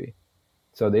the baby,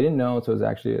 so they didn't know, so it was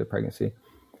actually a pregnancy.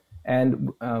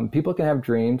 And people can have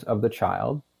dreams of the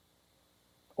child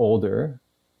older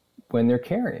when they're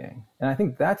carrying. And I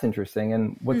think that's interesting.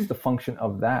 And what's the function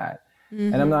of that?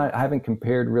 And I haven't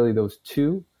compared really those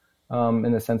two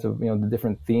in the sense of, the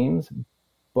different themes,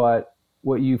 but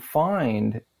what you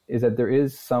find is that there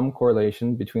is some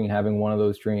correlation between having one of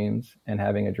those dreams and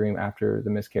having a dream after the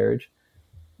miscarriage,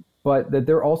 but that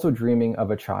they're also dreaming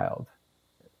of a child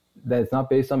that it's not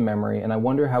based on memory. And I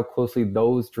wonder how closely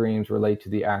those dreams relate to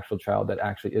the actual child that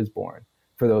actually is born,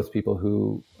 for those people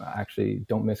who actually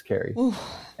don't miscarry. Ooh.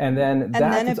 And then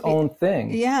that's its own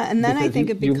thing. Yeah. And then I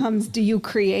think it becomes, do you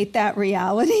create that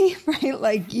reality, right?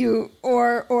 Like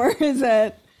or is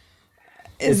it?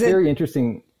 It's very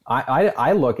interesting.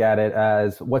 I look at it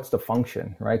as, what's the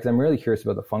function, right? Because I'm really curious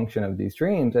about the function of these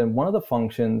dreams. And one of the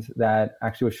functions that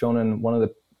actually was shown in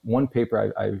one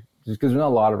paper, just because there's not a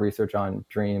lot of research on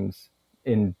dreams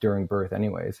during birth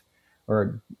anyways,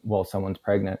 or while someone's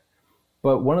pregnant.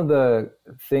 But one of the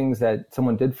things that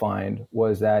someone did find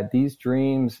was that these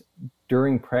dreams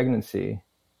during pregnancy,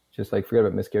 just like forget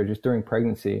about miscarriage, just during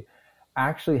pregnancy,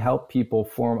 actually help people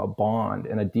form a bond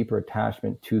and a deeper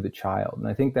attachment to the child. And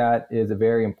I think that is a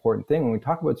very important thing. When we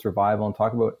talk about survival and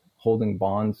talk about holding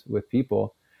bonds with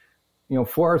people,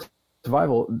 for our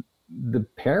survival, the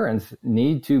parents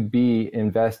need to be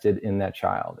invested in that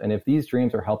child. And if these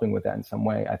dreams are helping with that in some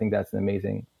way, I think that's an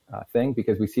amazing thing,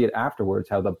 because we see it afterwards,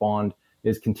 how the bond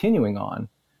is continuing on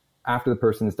after the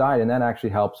person's died. And that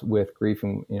actually helps with grief.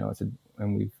 And,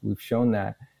 and we've shown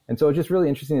that. And so it's just really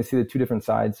interesting to see the two different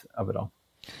sides of it all.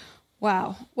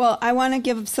 Wow. Well, I want to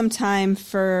give some time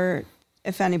for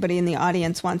if anybody in the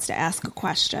audience wants to ask a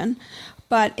question.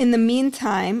 But in the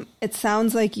meantime, it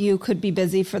sounds like you could be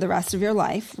busy for the rest of your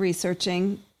life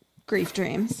researching grief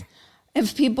dreams.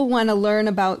 If people want to learn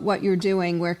about what you're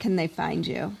doing, where can they find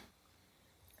you?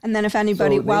 And then if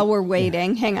anybody, while we're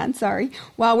waiting,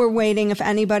 while we're waiting, if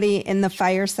anybody in the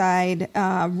fireside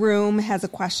room has a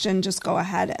question, just go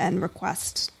ahead and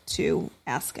request to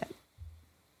ask it.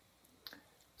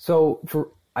 So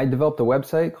I developed a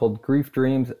website called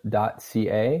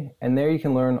griefdreams.ca, and there you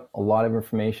can learn a lot of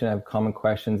information. I have common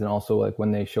questions and also like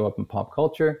when they show up in pop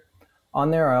culture. On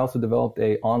there, I also developed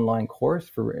a online course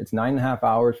it's 9.5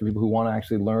 hours for people who want to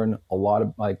actually learn a lot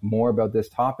of more about this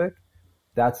topic.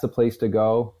 That's the place to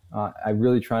go. I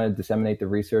really try to disseminate the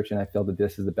research, and I feel that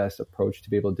this is the best approach to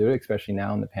be able to do it, especially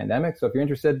now in the pandemic. So if you're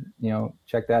interested,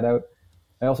 check that out.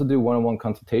 I also do one-on-one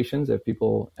consultations if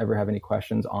people ever have any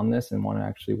questions on this and want to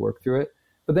actually work through it.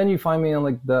 But then you find me on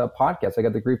the podcast. I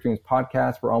got the Grief Dreams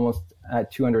podcast. We're almost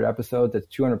at 200 episodes. That's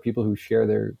 200 people who share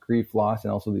their grief, loss,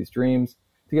 and also these dreams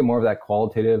to get more of that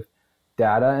qualitative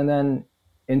data. And then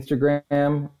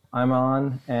Instagram, I'm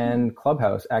on, and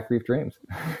Clubhouse at Grief Dreams.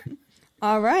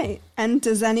 All right. And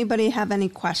does anybody have any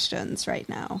questions right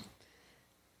now?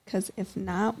 Because if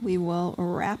not, we will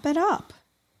wrap it up.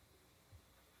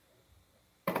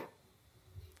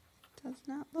 Does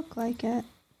not look like it.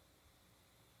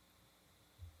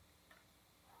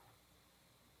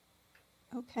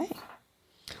 Okay.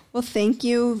 Well, thank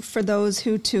you for those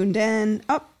who tuned in.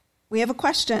 Oh, we have a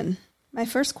question. My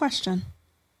first question.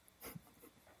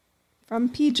 from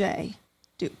PJ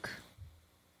Duke.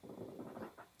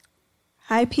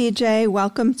 Hi, PJ.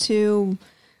 Welcome to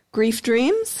Grief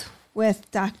Dreams with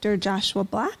Dr. Joshua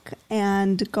Black.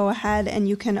 And go ahead and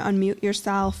you can unmute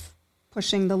yourself,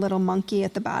 pushing the little monkey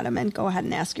at the bottom, and go ahead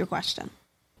and ask your question.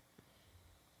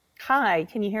 Hi,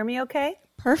 can you hear me okay?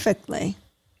 Perfectly.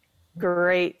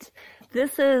 Great.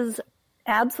 This is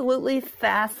absolutely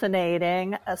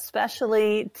fascinating,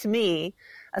 especially to me,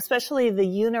 especially the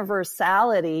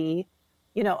universality,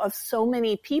 of so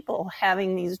many people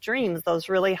having these dreams, those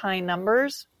really high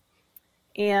numbers.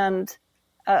 And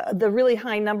the really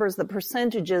high numbers, the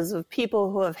percentages of people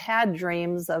who have had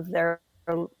dreams of their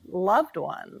loved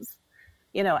ones,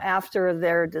 after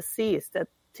they're deceased.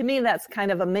 To me, that's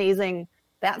kind of amazing.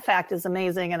 That fact is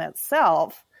amazing in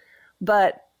itself.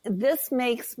 But this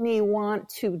makes me want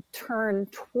to turn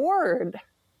toward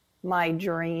my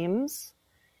dreams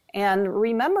and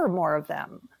remember more of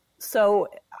them. So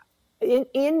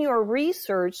in your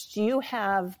research, do you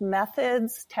have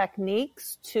methods,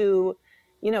 techniques to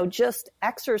just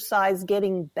exercise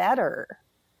getting better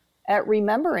at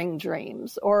remembering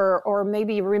dreams or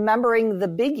maybe remembering the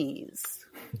biggies?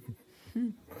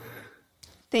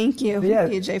 Thank you,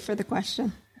 PJ, for the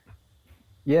question.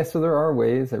 Yeah, so there are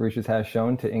ways that research has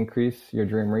shown to increase your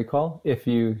dream recall if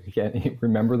you can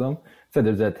remember them. So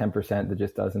there's a 10% that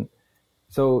just doesn't.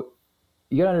 So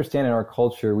you got to understand, in our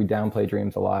culture, we downplay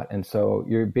dreams a lot. And so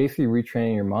you're basically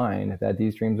retraining your mind that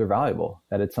these dreams are valuable,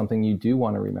 that it's something you do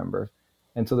want to remember.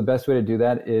 And so the best way to do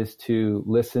that is to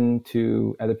listen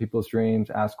to other people's dreams,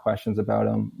 ask questions about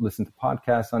them, listen to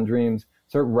podcasts on dreams,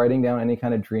 start writing down any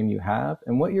kind of dream you have.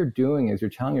 And what you're doing is you're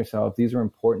telling yourself, these are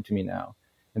important to me now.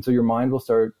 And so your mind will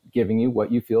start giving you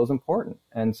what you feel is important.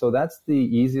 And so that's the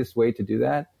easiest way to do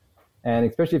that. And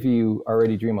especially if you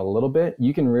already dream a little bit,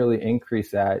 you can really increase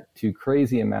that to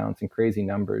crazy amounts and crazy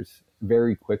numbers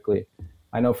very quickly.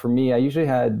 I know for me, I usually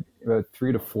had about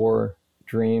 3 to 4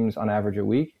 dreams on average a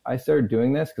week. I started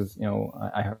doing this because,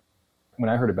 when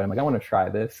I heard about it, I'm like, I want to try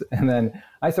this. And then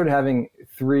I started having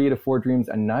 3 to 4 dreams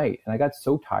a night. And I got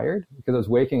so tired because I was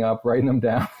waking up, writing them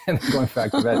down, and then going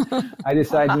back to bed. I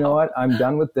decided, you know what, I'm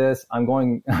done with this. I'm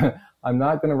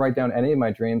not going to write down any of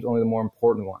my dreams, only the more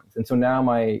important ones. And so now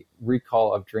my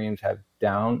recall of dreams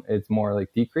it's more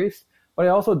like decreased. But I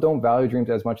also don't value dreams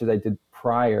as much as I did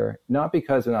prior, not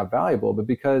because they're not valuable, but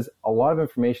because a lot of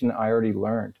information I already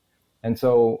learned. And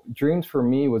so dreams for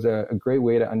me was a great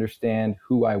way to understand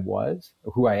who I was,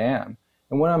 or who I am,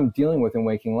 and what I'm dealing with in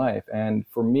waking life. And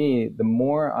for me, the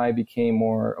more I became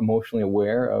more emotionally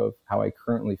aware of how I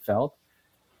currently felt,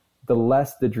 the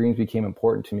less the dreams became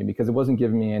important to me, because it wasn't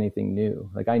giving me anything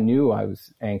new. Like, I knew I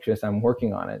was anxious, I'm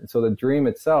working on it. And so the dream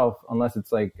itself, unless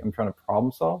it's like I'm trying to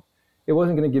problem solve, it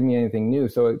wasn't going to give me anything new.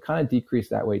 So it kind of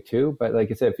decreased that way too. But like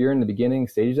I said, if you're in the beginning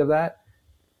stages of that,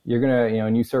 you're going to,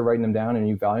 and you start writing them down and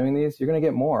you valuing these, you're going to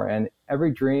get more. And every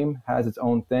dream has its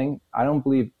own thing. I don't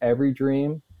believe every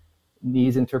dream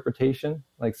needs interpretation.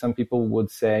 Like some people would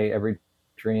say every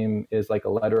dream is like a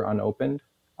letter unopened.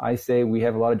 I say we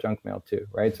have a lot of junk mail too,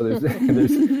 right? So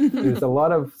there's a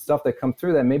lot of stuff that comes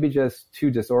through that maybe just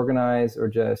too disorganized, or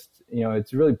just,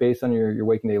 it's really based on your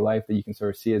waking day life that you can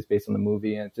sort of see as based on the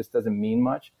movie, and it just doesn't mean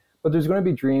much. But there's going to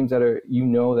be dreams that are,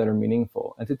 that are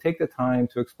meaningful, and to take the time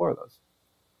to explore those.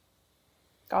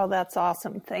 Oh, that's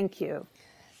awesome. Thank you.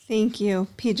 Thank you.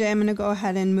 PJ, I'm going to go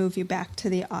ahead and move you back to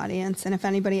the audience. And if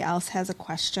anybody else has a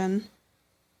question.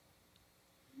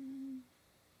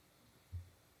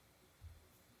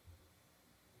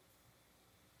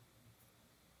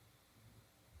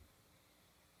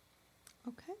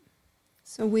 Okay.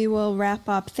 So we will wrap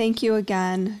up. Thank you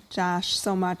again, Josh,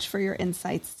 so much for your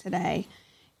insights today.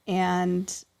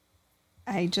 And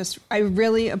I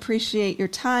really appreciate your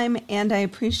time, and I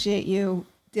appreciate you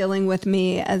dealing with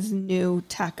me as new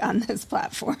tech on this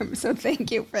platform. So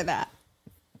thank you for that.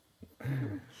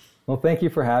 Well, thank you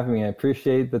for having me. I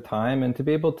appreciate the time, and to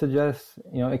be able to just,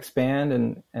 expand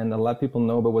and to let people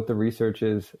know about what the research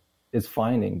is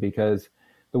finding, because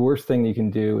the worst thing you can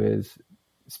do is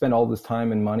spend all this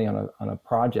time and money on a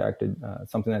project,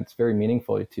 something that's very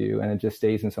meaningful to you, and it just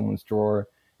stays in someone's drawer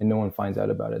and no one finds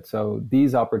out about it. So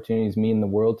these opportunities mean the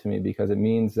world to me, because it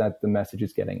means that the message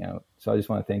is getting out. So I just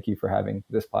want to thank you for having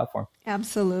this platform.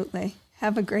 Absolutely.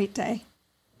 Have a great day.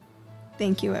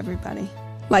 Thank you, everybody.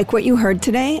 Like what you heard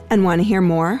today and want to hear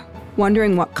more?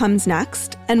 Wondering what comes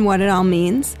next and what it all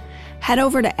means? Head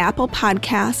over to Apple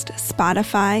Podcast,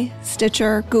 Spotify,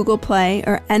 Stitcher, Google Play,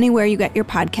 or anywhere you get your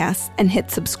podcasts and hit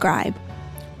subscribe.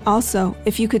 Also,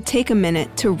 if you could take a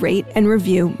minute to rate and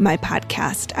review my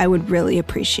podcast, I would really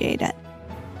appreciate it.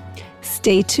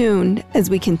 Stay tuned as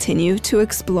we continue to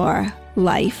explore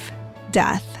life,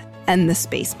 death, and the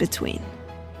space between.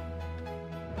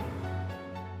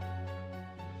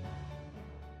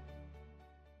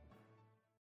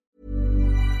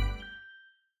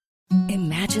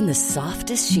 Imagine the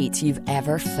softest sheets you've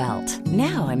ever felt.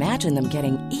 Now imagine them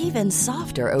getting even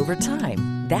softer over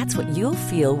time. That's what you'll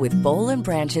feel with Boll &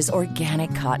 Branch's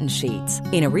organic cotton sheets.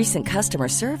 In a recent customer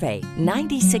survey,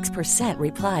 96%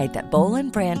 replied that Boll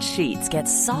 & Branch sheets get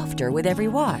softer with every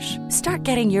wash. Start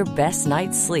getting your best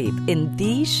night's sleep in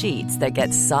these sheets that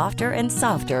get softer and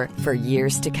softer for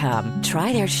years to come.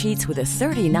 Try their sheets with a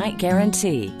 30-night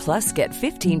guarantee. Plus, get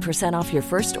 15% off your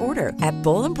first order at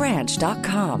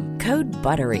bollandbranch.com. Code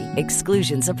BUTTERY.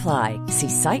 Exclusions apply. See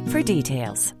site for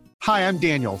details. Hi, I'm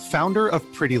Daniel, founder of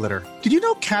Pretty Litter. Did you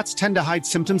know cats tend to hide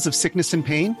symptoms of sickness and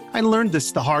pain? I learned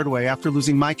this the hard way after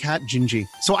losing my cat, Gingy.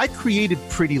 So I created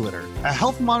Pretty Litter, a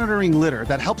health monitoring litter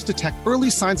that helps detect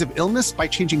early signs of illness by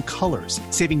changing colors,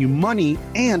 saving you money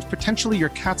and potentially your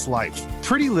cat's life.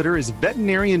 Pretty Litter is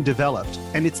veterinarian developed,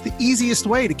 and it's the easiest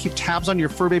way to keep tabs on your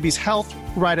fur baby's health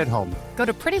right at home. Go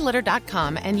to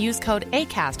prettylitter.com and use code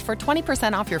ACAST for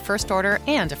 20% off your first order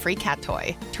and a free cat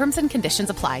toy. Terms and conditions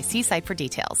apply. See site for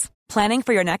details. Planning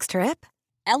for your next trip?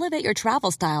 Elevate your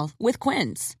travel style with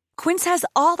Quince. Quince has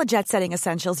all the jet-setting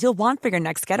essentials you'll want for your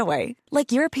next getaway,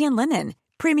 like European linen,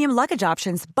 premium luggage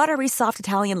options, buttery soft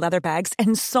Italian leather bags,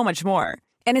 and so much more.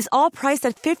 And is all priced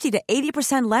at 50 to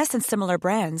 80% less than similar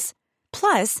brands.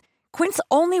 Plus, Quince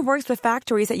only works with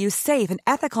factories that use safe and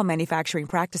ethical manufacturing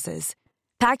practices.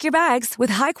 Pack your bags with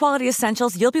high-quality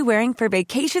essentials you'll be wearing for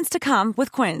vacations to come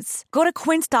with Quince. Go to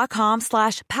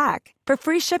quince.com/pack for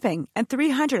free shipping and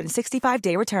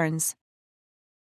 365-day returns.